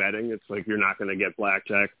like low betting. It's like you're not going to get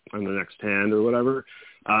blackjack on the next hand or whatever.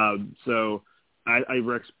 So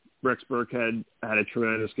Rex Burkhead had a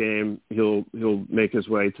tremendous game. He'll make his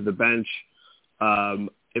way to the bench.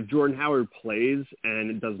 if Jordan Howard plays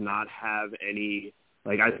and does not have any,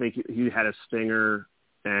 like I think he had a stinger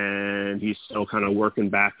and he's still kind of working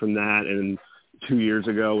back from that. And 2 years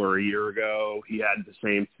ago or a year ago, he had the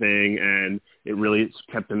same thing and it really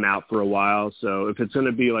kept him out for a while. So if it's going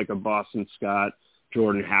to be like a Boston Scott,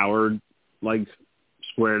 Jordan Howard, like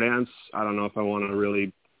square dance, I don't know if I want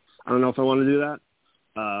to do that.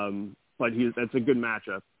 But that's a good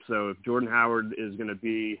matchup. So if Jordan Howard is going to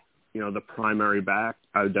be, the primary back,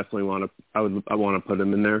 I would definitely want to put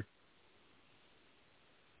him in there.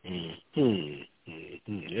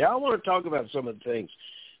 Yeah, I want to talk about some of the things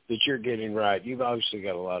that you're getting right. You've obviously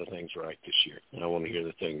got a lot of things right this year, and I want to hear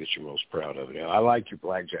the thing that you're most proud of. I like your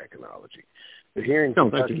blackjack analogy. But here in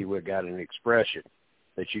Kentucky, we've got an expression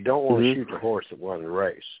that you don't want to shoot the horse that won the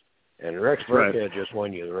race. And Rex Burkhead just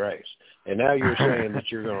won you the race. And now you're saying that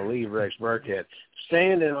you're going to leave Rex Burkhead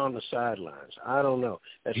standing on the sidelines. I don't know.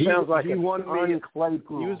 That sounds like an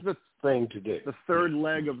unclaypool thing to do. The third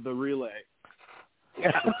leg of the relay.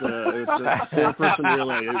 It's a four-person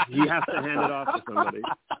relay. He has to hand it off to somebody.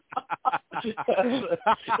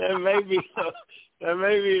 that may be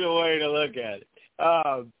the way to look at it.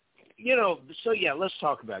 So yeah, let's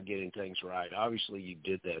talk about getting things right. Obviously, you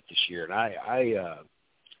did that this year, and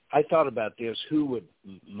I thought about this. Who would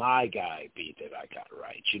my guy be that I got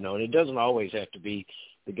right? And it doesn't always have to be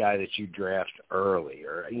the guy that you draft early,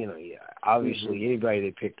 or obviously anybody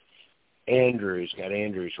that picked Andrews got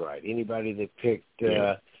Andrews right. Anybody that picked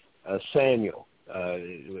Samuel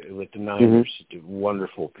with the Niners,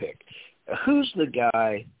 wonderful pick. Who's the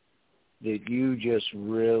guy that you just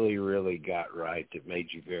really, really got right that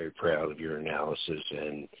made you very proud of your analysis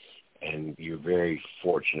and you're very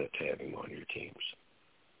fortunate to have him on your teams?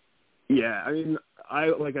 Yeah, I mean,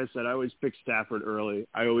 like I said, I always pick Stafford early.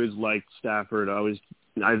 I always liked Stafford.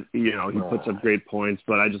 He puts up great points,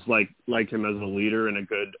 but I just like him as a leader and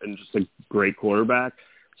just a great quarterback.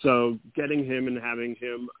 So getting him and having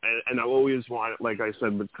him, and I always want, like I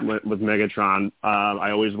said with Megatron,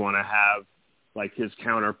 I always want to have like his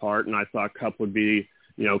counterpart, and I thought Kupp would be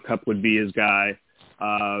his guy.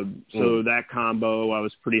 So that combo I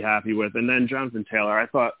was pretty happy with. And then Jonathan Taylor, I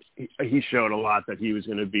thought he showed a lot that he was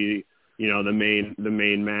going to be, the main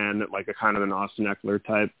man, like a kind of an Austin Eckler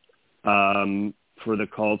type for the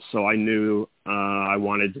Colts. So I knew I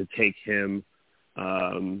wanted to take him,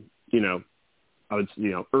 I would,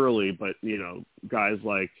 early, but, guys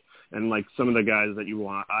like some of the guys that you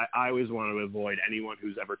want, I always want to avoid anyone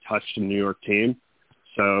who's ever touched a New York team.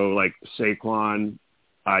 So like Saquon,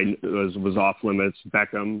 was off limits.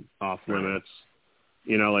 Beckham off limits.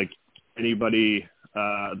 Like anybody.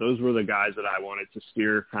 Those were the guys that I wanted to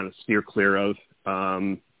steer clear of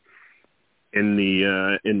in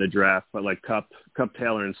the draft. But like Kupp,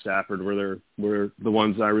 Taylor, and Stafford were the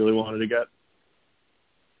ones that I really wanted to get.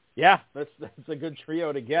 Yeah, that's a good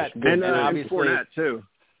trio to get. And obviously Fournette too.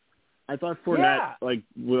 I thought Fournette,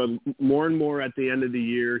 more and more at the end of the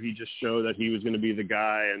year, he just showed that he was going to be the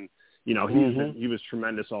guy, and he was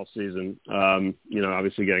tremendous all season.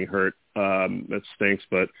 Obviously getting hurt, that stinks,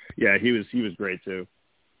 but yeah, he was great too.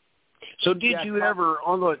 So did you ever,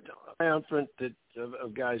 on the triumphant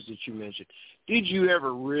of guys that you mentioned, did you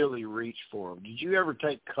ever really reach for him? Did you ever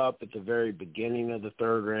take Kupp at the very beginning of the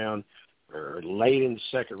third round or late in the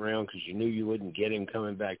second round because you knew you wouldn't get him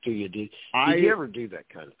coming back to you? Did you ever do that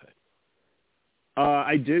kind of thing?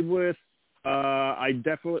 I did with I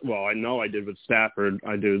know I did with Stafford.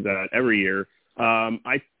 I do that every year.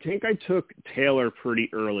 I think I took Taylor pretty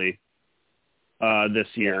early this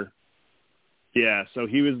year. Yeah, so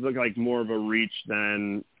he was like more of a reach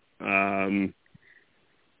than I'm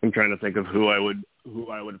trying to think of who I would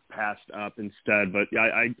have passed up instead. But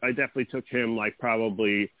I definitely took him like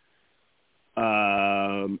probably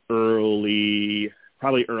early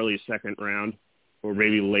second round, or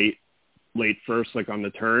maybe late first, like on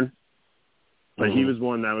the turn. But he was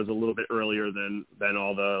one that was a little bit earlier than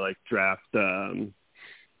all the like draft,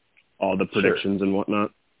 all the predictions and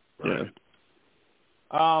whatnot. Right. Yeah.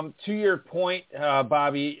 To your point,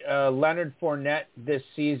 Bobby, Leonard Fournette this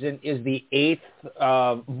season is the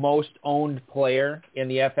 8th most owned player in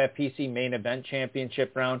the FFPC main event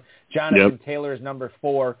championship round. Jonathan Taylor is number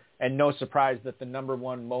 4, and no surprise that the number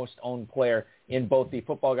 1 most owned player in both the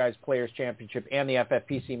Football Guys Players Championship and the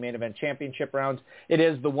FFPC main event championship rounds. It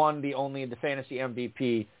is the one, the only, the fantasy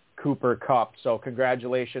MVP, Cooper Kupp. So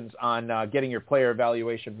congratulations on getting your player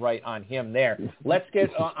evaluation right on him there. Let's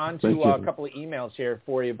get on to a couple of emails here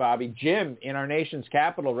for you, Bobby. Jim in our nation's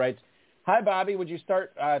capital writes, "Hi, Bobby. Would you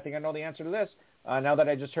start? I think I know the answer to this. Now that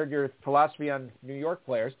I just heard your philosophy on New York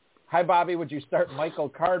players, Hi, Bobby. Would you start Michael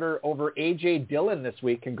Carter over A.J. Dillon this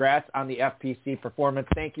week? Congrats on the FPC performance.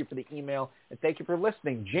 Thank you for the email, and thank you for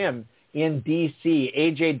listening. Jim in D.C.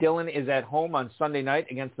 A.J. Dillon is at home on Sunday night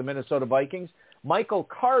against the Minnesota Vikings. Michael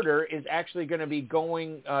Carter is actually going to be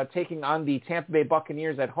taking on the Tampa Bay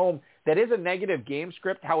Buccaneers at home. That is a negative game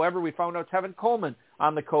script. However, we found out Tevin Coleman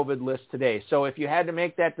on the COVID list today. So if you had to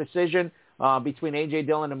make that decision between A.J.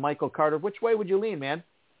 Dillon and Michael Carter, which way would you lean, man?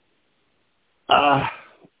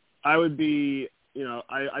 I would be,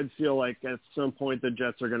 I'd feel like at some point the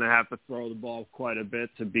Jets are going to have to throw the ball quite a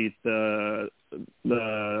bit to beat the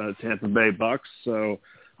Tampa Bay Bucks. So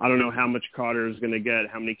I don't know how much Carter is going to get,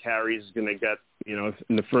 how many carries he's going to get.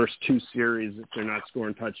 In the first two series, if they're not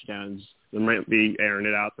scoring touchdowns, they might be airing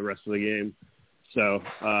it out the rest of the game. So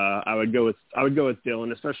I would go with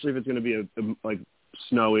Dillon, especially if it's going to be a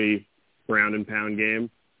snowy ground and pound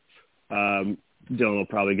game. Dillon will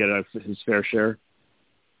probably get his fair share.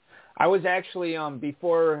 I was actually a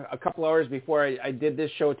couple hours before I did this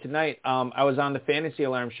show tonight, I was on the Fantasy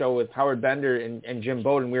Alarm show with Howard Bender and Jim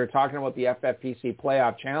Bowden. We were talking about the FFPC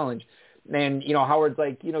Playoff Challenge. And, Howard's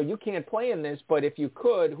like, you can't play in this, but if you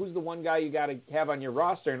could, who's the one guy you got to have on your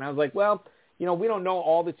roster? And I was like, well, we don't know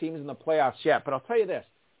all the teams in the playoffs yet, but I'll tell you this.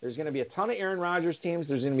 There's going to be a ton of Aaron Rodgers teams.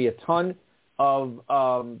 There's going to be a ton of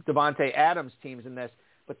Devontae Adams teams in this.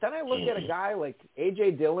 But then I looked at a guy like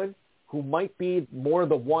A.J. Dillon, who might be more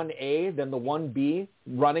the 1A than the 1B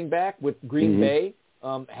running back with Green Bay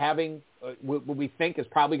having what we think is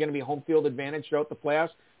probably going to be home field advantage throughout the playoffs,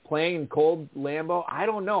 playing in cold Lambeau. I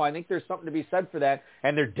don't know. I think there's something to be said for that,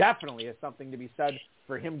 and there definitely is something to be said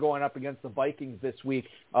for him going up against the Vikings this week,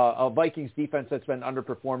 a Vikings defense that's been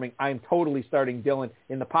underperforming. I'm totally starting Dillon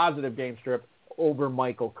in the positive game strip over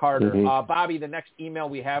Michael Carter. Bobby, the next email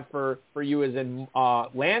we have for you is in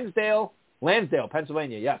Lansdale,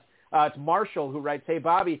 Pennsylvania, yes. It's Marshall who writes, hey,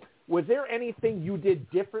 Bobby, was there anything you did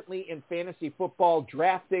differently in fantasy football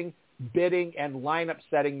drafting, bidding, and lineup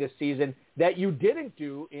setting this season that you didn't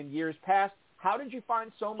do in years past? How did you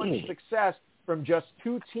find so much success from just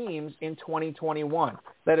two teams in 2021?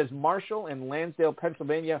 That is Marshall in Lansdale,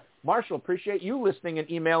 Pennsylvania. Marshall, appreciate you listening and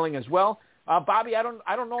emailing as well. Bobby, I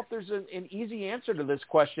don't know if there's an easy answer to this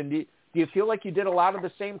question. Do you feel like you did a lot of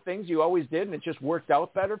the same things you always did and it just worked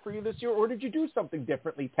out better for you this year, or did you do something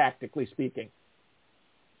differently, tactically speaking?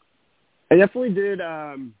 I definitely did.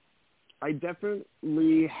 I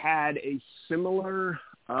definitely had a similar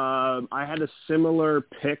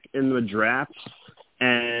pick in the draft.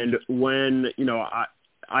 And when,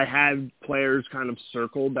 I had players kind of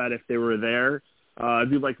circled that if they were there,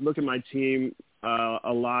 if you look at my team,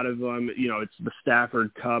 a lot of them, it's the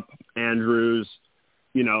Stafford, Cup, Andrews,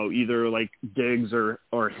 either Diggs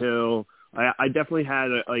or Hill. I definitely had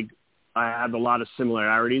I have a lot of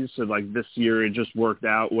similarities. So this year it just worked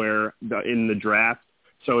out in the draft.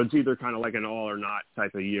 So it's either kind of like an all or not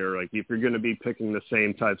type of year. If you're going to be picking the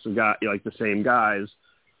same types of guys, the same guys,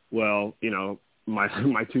 well,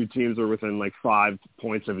 my two teams are within 5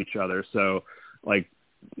 points of each other. So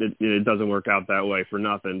it doesn't work out that way for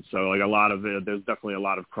nothing. So a lot of it, there's definitely a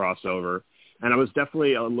lot of crossover. And I was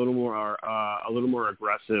definitely a little more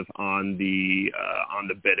aggressive on the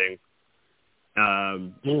bidding.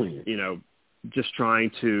 Just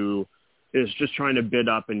trying to bid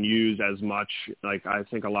up and use as much. I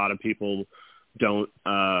think a lot of people don't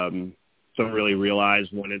really realize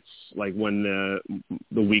when it's when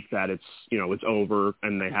the week that it's it's over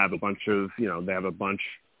and they have a bunch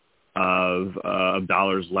of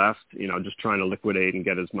dollars left, just trying to liquidate and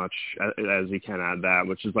get as much as you can out of that,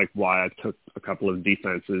 which is why I took a couple of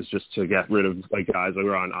defenses just to get rid of guys that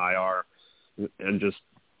were on IR and just,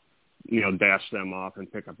 dash them off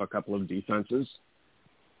and pick up a couple of defenses.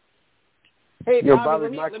 Hey, Bobby,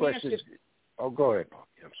 let my me question is, go ahead.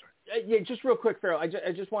 I'm sorry. Yeah, just real quick, Farrell. I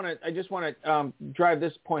just want to drive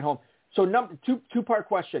this point home. So two-part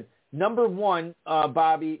question. Number one,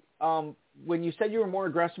 Bobby, when you said you were more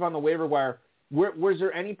aggressive on the waiver wire, was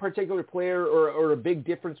there any particular player or a big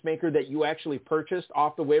difference maker that you actually purchased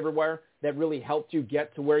off the waiver wire that really helped you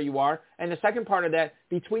get to where you are? And the second part of that,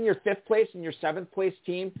 between your 5th place and your 7th place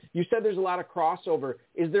team, you said there's a lot of crossover.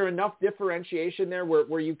 Is there enough differentiation there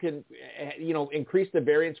where you can, increase the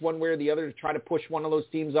variance one way or the other to try to push one of those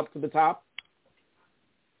teams up to the top?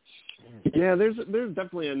 Yeah, there's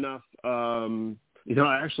definitely enough.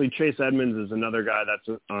 Actually, Chase Edmonds is another guy that's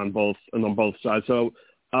on both sides. So,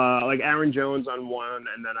 Aaron Jones on one,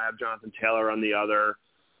 and then I have Jonathan Taylor on the other.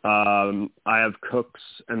 I have Cooks,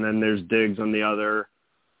 and then there's Diggs on the other.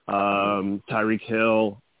 Tyreek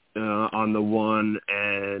Hill on the one,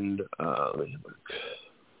 and let me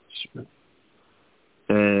look.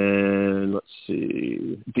 and let's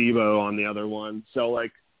see, Debo on the other one. So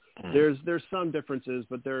like, there's some differences,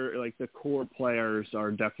 but they're like the core players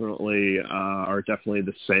are definitely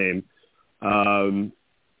the same.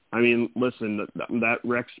 I mean, listen, that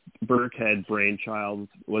Rex Burkhead brainchild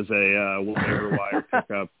was a waiver wire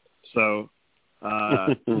pickup. So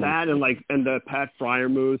that and the Pat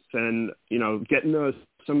Freiermuth and getting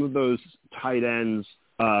some of those tight ends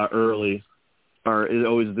early is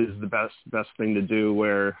always the best thing to do.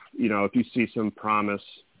 Where if you see some promise,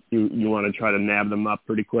 you want to try to nab them up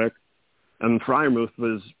pretty quick. And Freiermuth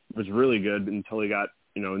was really good until he got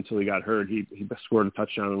hurt. He scored a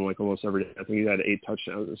touchdown in like almost every day. I think he had 8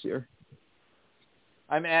 touchdowns this year.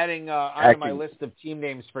 I'm adding onto my list of team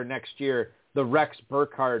names for next year. The Rex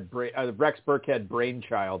Burkhead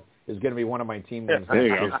brainchild is going to be one of my team names next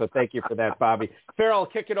year. So thank you for that, Bobby. Farrell, I'll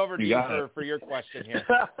kick it over to you for your question here.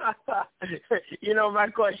 My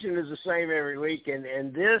question is the same every week,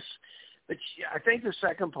 and this. But I think the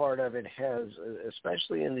second part of it has,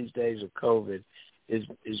 especially in these days of COVID, is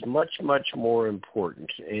much, much more important.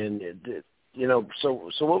 And,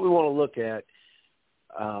 so what we want to look at,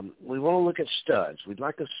 studs. We'd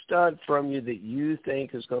like a stud from you that you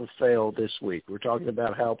think is going to fail this week. We're talking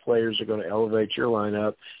about how players are going to elevate your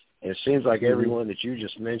lineup. And it seems like everyone that you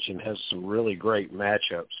just mentioned has some really great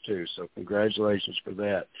matchups, too. So congratulations for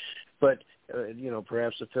that. But,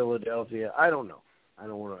 perhaps the Philadelphia, I don't know. I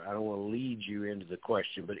don't want to lead you into the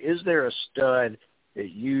question, but is there a stud that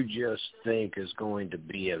you just think is going to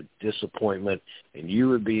be a disappointment and you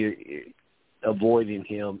would be avoiding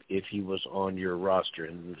him if he was on your roster?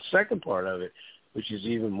 And the second part of it, which is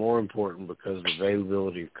even more important because of the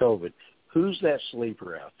availability of COVID, who's that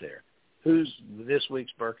sleeper out there? Who's this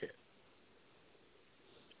week's Burkhead?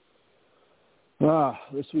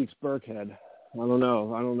 This week's Burkhead. I don't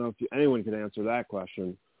know if anyone could answer that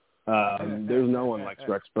question. There's no one like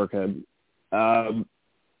Rex Burkhead. I'm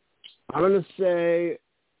going to say,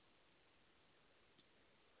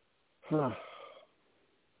 oh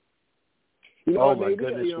my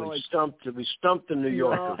goodness, we stumped the New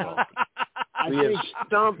Yorker. We have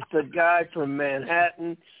stumped the guy from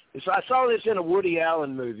Manhattan. So I saw this in a Woody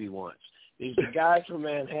Allen movie once. The guy from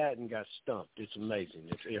Manhattan got stumped. It's amazing.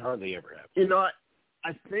 It hardly ever happens.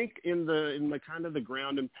 I think in the kind of the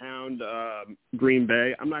ground and pound Green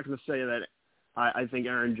Bay, I'm not going to say that I think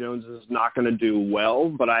Aaron Jones is not going to do well,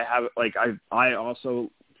 but I also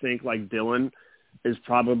think like Dylan is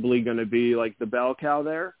probably going to be like the bell cow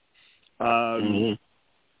there. And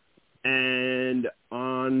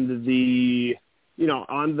on the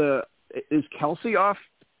is Kelsey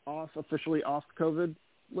officially off COVID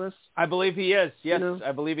list? I believe he is. Yes,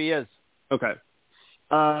 I believe he is. Okay.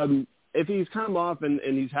 If he's come off and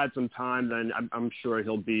he's had some time, then I'm sure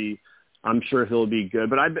he'll be good.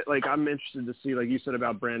 But I'm interested to see, like you said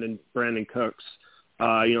about Brandon Cooks.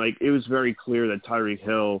 It was very clear that Tyreek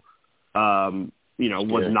Hill, was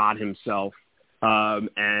not himself.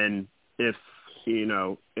 And if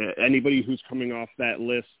anybody who's coming off that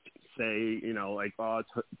list, say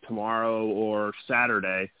tomorrow or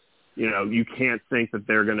Saturday, you can't think that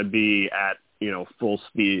they're going to be at full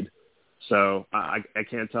speed. So I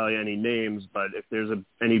can't tell you any names, but if there's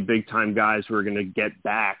any big-time guys who are going to get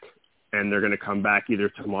back and they're going to come back either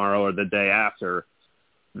tomorrow or the day after,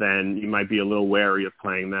 then you might be a little wary of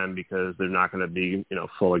playing them because they're not going to be,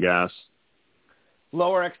 full of gas.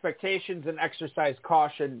 Lower expectations and exercise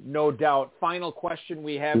caution, no doubt. Final question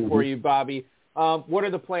we have for you, Bobby. What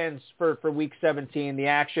are the plans for Week 17? The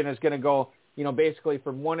action is going to go, basically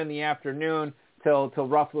from 1 in the afternoon till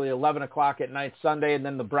roughly 11 o'clock at night Sunday, and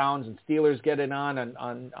then the Browns and Steelers get it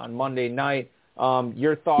on Monday night.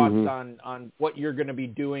 Your thoughts on what you're going to be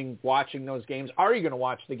doing watching those games? Are you going to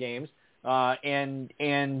watch the games? And who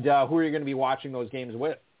are you going to be watching those games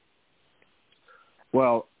with?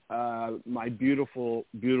 Well, my beautiful,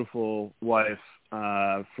 beautiful wife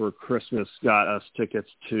for Christmas got us tickets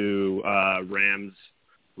to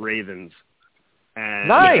Rams-Ravens. And,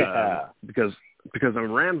 nice! Because I'm a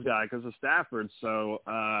Rams guy, because of Stafford. So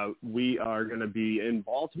we are going to be in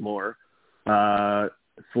Baltimore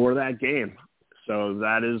for that game. So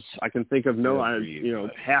that is, I can think of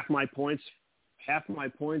half my points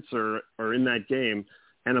are in that game,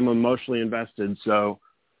 and I'm emotionally invested. So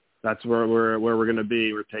that's where we're going to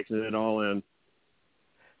be. We're taking it all in.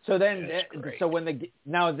 So then, when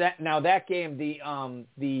that game,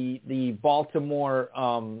 the Baltimore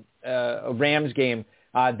Rams game,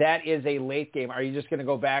 that is a late game. Are you just going to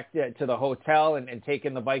go back to the hotel and take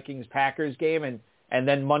in the Vikings-Packers game And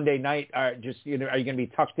then Monday night, are you going to be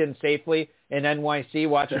tucked in safely in NYC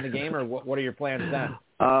watching the game, or what are your plans then?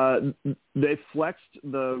 They flexed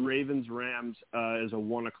the Ravens-Rams as a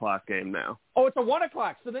 1 o'clock game now. Oh, it's a 1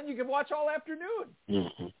 o'clock, so then you can watch all afternoon.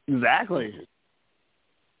 Mm-hmm. Exactly.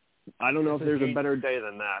 I don't know if there's a better day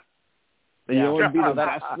than that. And Yeah. you know what would be the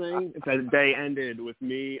best thing? If that day ended with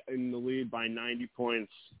me in the lead by 90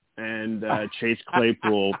 points and Chase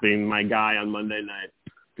Claypool being my guy on Monday night.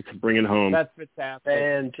 Bring it home. That's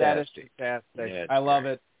fantastic. That is fantastic. Yeah, I love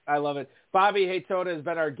it. I love it. Bobby Heytota has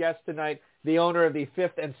been our guest tonight, the owner of the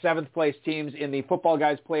 5th and 7th place teams in the Football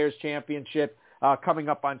Guys Players Championship, coming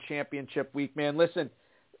up on championship week. Man, listen,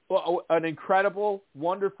 an incredible,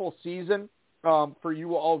 wonderful season for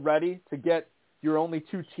you already to get your only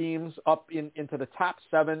 2 teams up into the top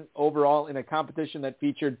 7 overall in a competition that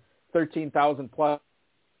featured 13,000 plus.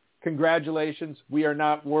 Congratulations. We are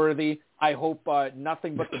not worthy. I hope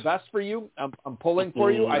nothing but the best for you. I'm pulling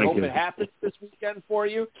for you. I hope it happens this weekend for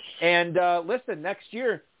you. And listen, next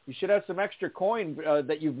year you should have some extra coin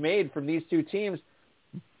that you've made from these 2 teams.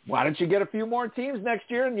 Why don't you get a few more teams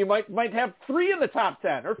next year, and you might have 3 in the top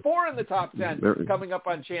 10 or 4 in the top 10 coming up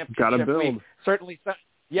on championship Gotta build. week. Certainly.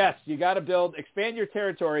 Yes, you got to build, expand your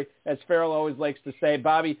territory, as Farrell always likes to say.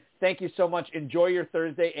 Bobby, thank you so much. Enjoy your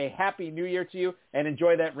Thursday. A happy New Year to you, and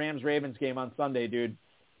enjoy that Rams-Ravens game on Sunday, dude.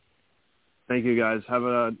 Thank you, guys. Have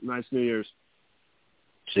a nice New Year's.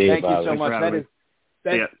 See you, Thank Bobby. you so much.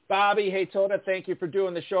 Yeah. Bobby Heytota, thank you for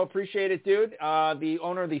doing the show. Appreciate it, dude. The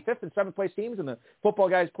owner of the 5th and 7th place teams in the Football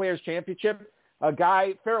Guys Players Championship.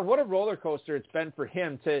 Farrell, what a roller coaster it's been for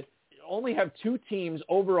him to only have 2 teams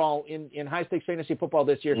overall in high-stakes fantasy football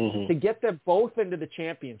this year, to get them both into the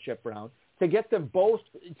championship round, to get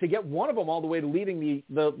one of them all the way to leading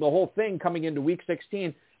the whole thing coming into Week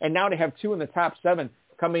 16, and now to have 2 in the top 7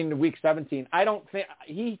 coming into Week 17. I don't think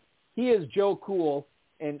he is Joe Cool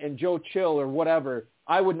and Joe Chill or whatever.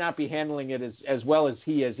 I would not be handling it as well as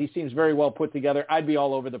he is. He seems very well put together. I'd be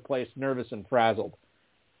all over the place, nervous and frazzled.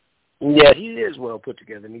 Yeah, he is well put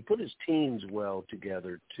together, and he put his teams well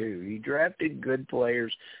together, too. He drafted good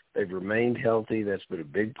players. They've remained healthy. That's been a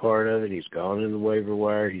big part of it. He's gone in the waiver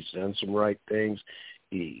wire. He's done some right things.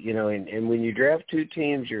 And when you draft 2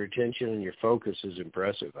 teams, your attention and your focus is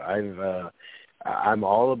impressive. I'm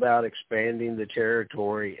all about expanding the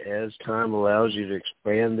territory as time allows you to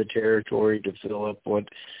expand the territory to fill up what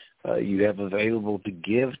you have available to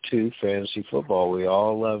give to fantasy football. We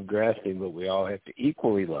all love drafting, but we all have to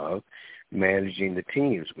equally love managing the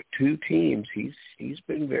teams. With 2 teams, he's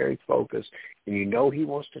been very focused, and he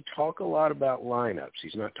wants to talk a lot about lineups.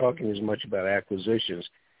 He's not talking as much about acquisitions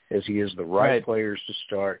as he is the right players to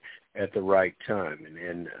start at the right time.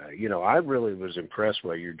 And I really was impressed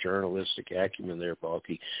by your journalistic acumen there,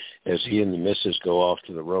 Balky, as he and the missus go off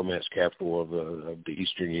to the romance capital of the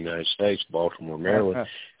eastern United States, Baltimore, Maryland.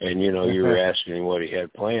 And, you were asking him what he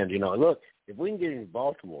had planned. Look, if we can get him to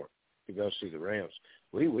Baltimore to go see the Rams,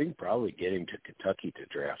 we can probably get him to Kentucky to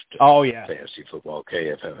draft fantasy football,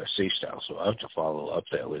 KFMSC style. So I'll have to follow up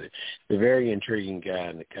that with it. The very intriguing guy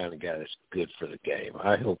and the kind of guy that's good for the game.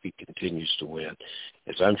 I hope he continues to win,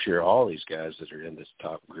 as I'm sure all these guys that are in this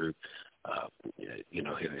top group, have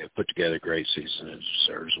put together a great season and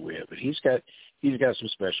deserves a win. But he's got some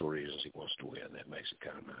special reasons he wants to win. That makes it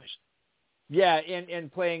kind of nice. Yeah,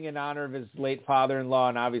 and playing in honor of his late father-in-law,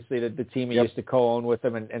 and obviously the team he used to co-own with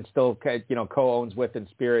him and still co-owns with in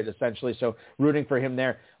spirit, essentially. So rooting for him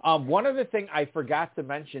there. One other thing I forgot to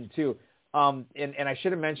mention too, and I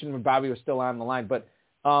should have mentioned when Bobby was still on the line, but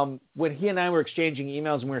when he and I were exchanging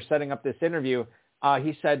emails and we were setting up this interview,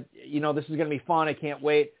 he said, this is going to be fun. I can't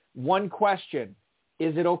wait. One question: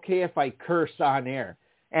 is it okay if I curse on air?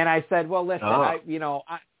 And I said, well, listen,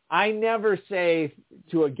 I never say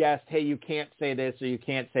to a guest, hey, you can't say this or you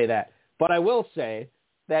can't say that. But I will say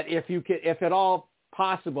that if at all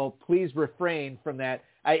possible, please refrain from that.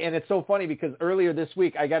 And it's so funny because earlier this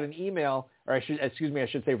week I got an email, or I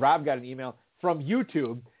should say Rob got an email from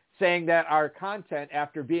YouTube saying that our content,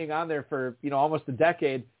 after being on there for almost a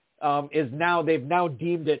decade, they've now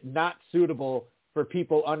deemed it not suitable for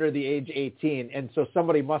people under the age 18. And so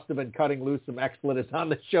somebody must have been cutting loose some expletives on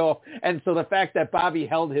the show. And so the fact that Bobby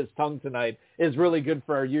held his tongue tonight is really good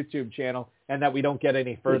for our YouTube channel and that we don't get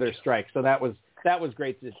any further strikes. So that was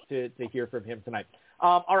great to hear from him tonight.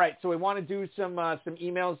 All right. So we want to do some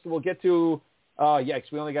emails. We'll get to,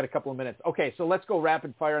 yikes, we only got a couple of minutes. Okay. So let's go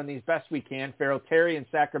rapid fire on these best we can. Farrell, Terry in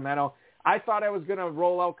Sacramento. I thought I was going to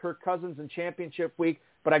roll out Kirk Cousins in championship week,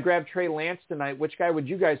 but I grabbed Trey Lance tonight. Which guy would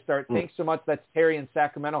you guys start? Thanks so much. That's Terry in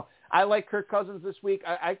Sacramento. I like Kirk Cousins this week.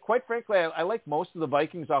 I quite frankly, I like most of the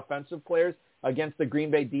Vikings offensive players against the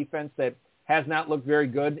Green Bay defense that has not looked very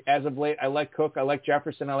good as of late. I like Cook. I like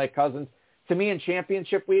Jefferson. I like Cousins. To me, in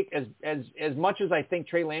championship week, as much as I think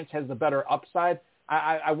Trey Lance has the better upside,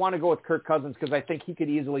 I want to go with Kirk Cousins because I think he could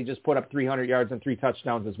easily just put up 300 yards and 3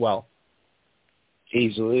 touchdowns as well.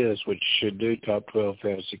 Easily. That's what you should do. Top 12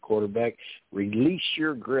 fantasy quarterback. Release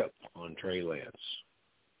your grip on Trey Lance.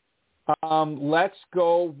 Let's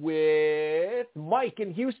go with Mike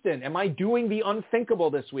in Houston. Am I doing the unthinkable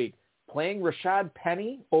this week? Playing Rashad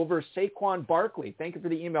Penny over Saquon Barkley. Thank you for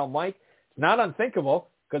the email, Mike. It's not unthinkable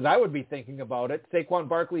because I would be thinking about it. Saquon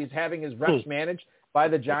Barkley is having his reps managed by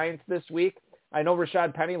the Giants this week. I know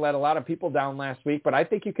Rashad Penny let a lot of people down last week, but I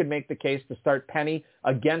think you could make the case to start Penny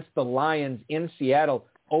against the Lions in Seattle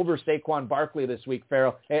over Saquon Barkley this week,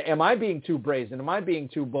 Farrell. Am I being too brazen? Am I being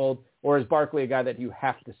too bold? Or is Barkley a guy that you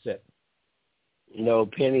have to sit? No,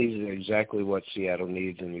 Penny's exactly what Seattle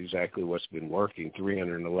needs and exactly what's been working.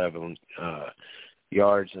 311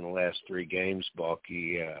 yards in the last 3 games,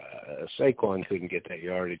 Balky. Saquon couldn't get that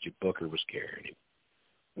yardage if Booker was carrying him.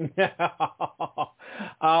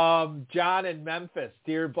 John in Memphis,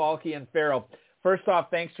 dear Balky and Farrell. First off,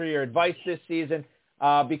 thanks for your advice this season.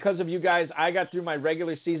 Because of you guys, I got through my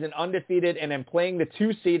regular season undefeated and am playing the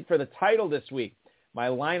 2 seed for the title this week. My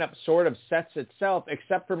lineup sort of sets itself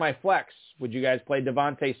except for my flex. Would you guys play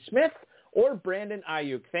Devontae Smith or Brandon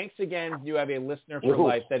Ayuk? Thanks again. You have a listener for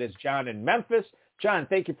life. That is John in Memphis. John,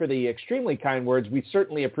 thank you for the extremely kind words. We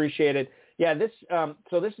certainly appreciate it. Yeah, this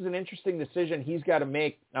is an interesting decision he's got to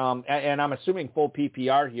make, and I'm assuming full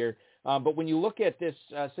PPR here. But when you look at this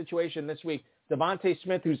situation this week, Devontae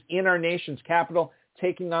Smith, who's in our nation's capital,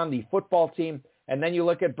 taking on the football team, and then you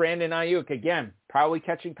look at Brandon Ayuk, again, probably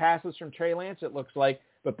catching passes from Trey Lance, it looks like,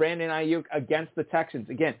 but Brandon Ayuk against the Texans.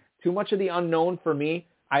 Again, too much of the unknown for me.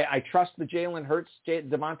 I trust the Jalen Hurts,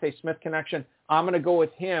 Devontae Smith connection. I'm going to go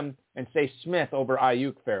with him and say Smith over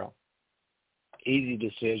Ayuk, Farrell. Easy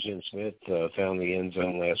decision. Smith found the end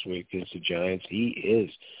zone last week against the Giants. He is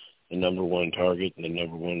the number 1 target and the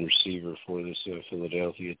number 1 receiver for this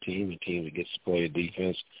Philadelphia team, a team that gets to play a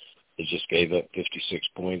defense that just gave up 56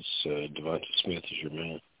 points. Devontae Smith is your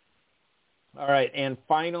man. All right, and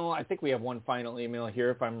final, I think we have one final email here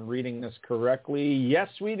if I'm reading this correctly. Yes,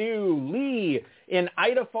 we do. Lee in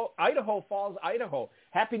Idaho Falls, Idaho.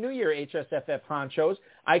 Happy New Year, HSFF honchos.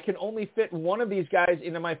 I can only fit one of these guys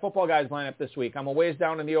into my football guys lineup this week. I'm a ways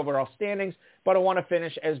down in the overall standings, but I want to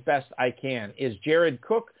finish as best I can. Is Jared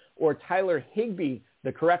Cook or Tyler Higbee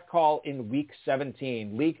the correct call in Week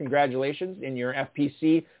 17? Lee, congratulations in your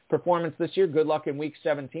FPC performance this year. Good luck in Week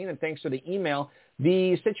 17, and thanks for the email.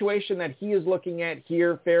 The situation that he is looking at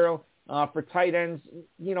here, Farrell, for tight ends,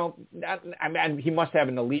 he must have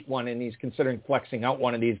an elite one, and he's considering flexing out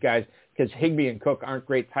one of these guys because Higbee and Cook aren't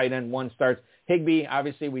great tight end 1 starts. Higbee,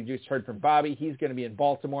 obviously, we just heard from Bobby. He's going to be in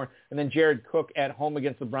Baltimore. And then Jared Cook at home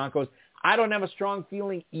against the Broncos. I don't have a strong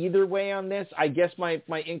feeling either way on this. I guess my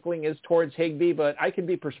inkling is towards Higbee, but I can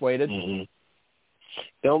be persuaded. Mm-hmm.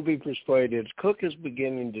 Don't be persuaded. Cook is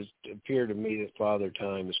beginning to appear to me that Father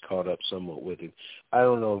Time has caught up somewhat with him. I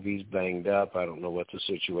don't know if he's banged up. I don't know what the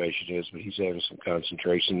situation is, but he's having some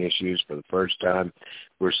concentration issues for the first time.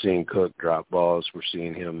 We're seeing Cook drop balls. We're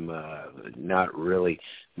seeing him not really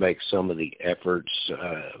make some of the efforts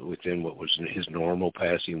within what was his normal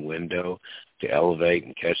passing window to elevate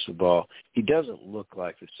and catch the ball. He doesn't look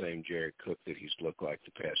like the same Jared Cook that he's looked like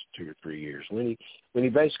the past 2 or 3 years. When he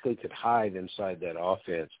basically could hide inside that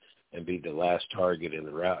offense and be the last target in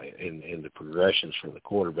the route in the progressions from the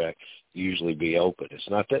quarterback, usually be open. It's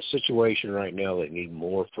not that situation right now. They need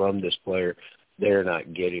more from this player. They're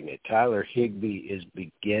not getting it. Tyler Higbee is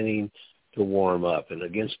beginning to warm up, and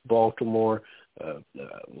against Baltimore,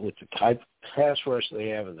 with the type of pass rush they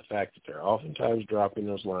have and the fact that they're oftentimes dropping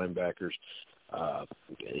those linebackers,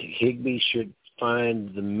 Higbee should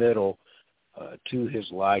find the middle to his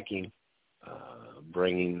liking,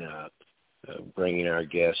 bringing our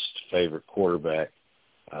guest favorite quarterback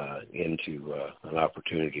into an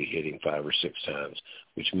opportunity hitting 5 or 6 times,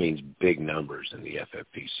 which means big numbers in the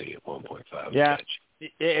FFPC at 1.5. Yeah.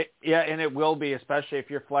 And it will be, especially if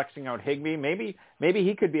you're flexing out Higbee. Maybe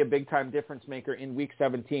he could be a big-time difference maker in Week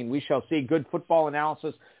 17. We shall see. Good football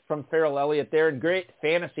analysis from Farrell Elliott there, and great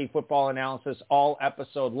fantasy football analysis all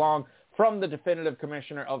episode long from the definitive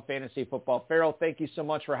commissioner of fantasy football. Farrell, thank you so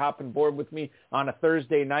much for hopping board with me on a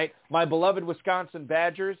Thursday night. My beloved Wisconsin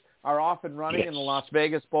Badgers are off and running in the Las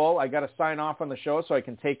Vegas Bowl. I got to sign off on the show so I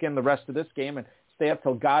can take in the rest of this game and stay up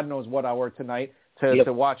till God knows what hour tonight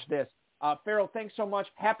to watch this. Farrell, thanks so much.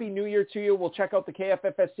 Happy New Year to you. We'll check out the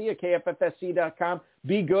KFFSC at KFFSC.com.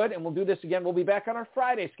 Be good, and we'll do this again. We'll be back on our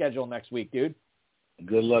Friday schedule next week, dude.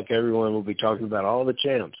 Good luck, everyone. We'll be talking about all the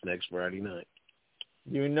champs next Friday night.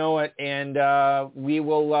 You know it, and we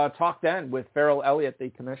will talk then with Farrell Elliott, the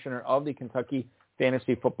commissioner of the Kentucky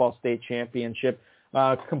Fantasy Football State Championship.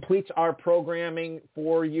 Completes our programming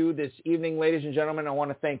for you this evening, ladies and gentlemen. I want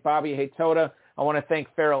to thank Bobby Heytota. I want to thank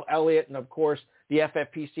Farrell Elliott, and, of course, the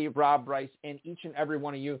FFPC, Rob Bryce, and each and every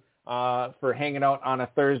one of you for hanging out on a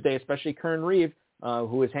Thursday, especially Kern Reeve,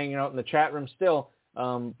 who is hanging out in the chat room still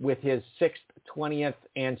with his 6th, 20th,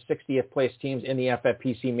 and 60th place teams in the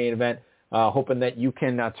FFPC main event. Hoping that you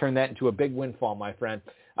can turn that into a big windfall, my friend.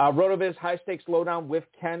 RotoViz High Stakes Lowdown with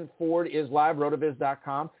Ken Ford is live.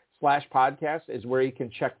 RotoViz.com/podcast is where you can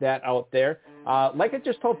check that out there. Like I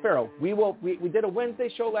just told Farrell, we did a Wednesday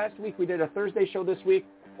show last week. We did a Thursday show this week.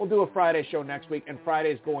 We'll do a Friday show next week, and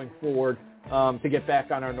Friday's going forward to get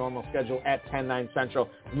back on our normal schedule at 10/9 Central.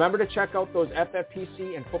 Remember to check out those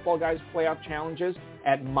FFPC and Football Guys playoff challenges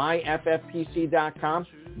at myffpc.com.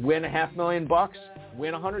 Win $500,000.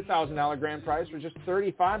 Win a $100,000 grand prize for just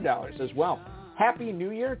 $35 as well. Happy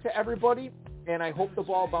New Year to everybody, and I hope the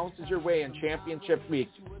ball bounces your way in championship week.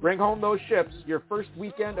 Bring home those ships. Your first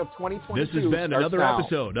weekend of 2022 This has been another now.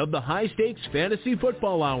 episode of the High Stakes Fantasy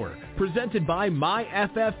Football Hour, presented by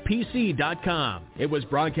myffpc.com. It was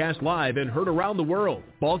broadcast live and heard around the world.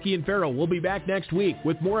 Balky and Farrell will be back next week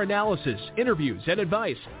with more analysis, interviews, and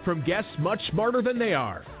advice from guests much smarter than they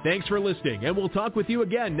are. Thanks for listening, and we'll talk with you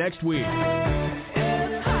again next week.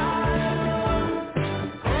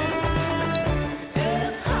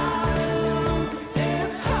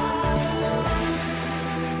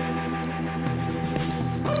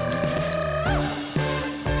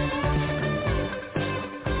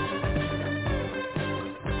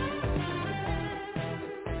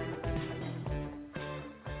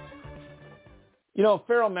 You know,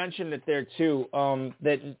 Farrell mentioned it there too,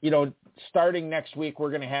 that, you know, starting next week,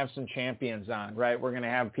 we're going to have some champions on, right? We're going to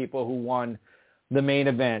have people who won the main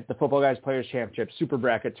event, the Football Guys Players Championship, Super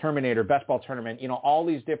Bracket, Terminator, Best Ball Tournament, you know, all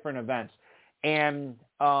these different events. And,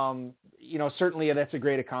 you know, certainly that's a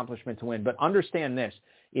great accomplishment to win. But understand this,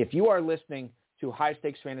 if you are listening to High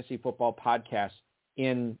Stakes Fantasy Football podcasts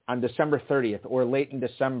on December 30th or late in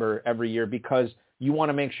December every year because you want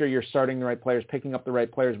to make sure you're starting the right players, picking up the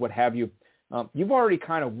right players, what have you, you've already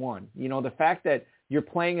kind of won. You know, the fact that you're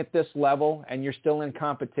playing at this level and you're still in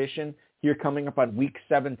competition, you're coming up on week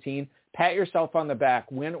 17, pat yourself on the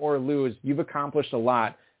back, win or lose, you've accomplished a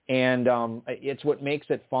lot. And it's what makes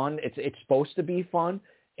it fun. It's supposed to be fun.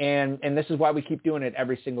 And this is why we keep doing it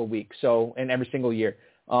every single week. And every single year.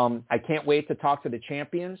 I can't wait to talk to the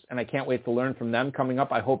champions, and I can't wait to learn from them coming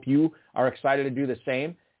up. I hope you are excited to do the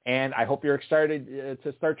same. And I hope you're excited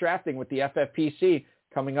to start drafting with the FFPC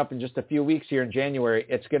coming up in just a few weeks here in January.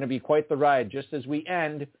 It's going to be quite the ride just as we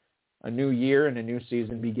end a new year and a new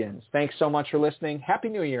season begins. Thanks so much for listening. Happy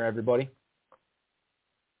New Year, everybody.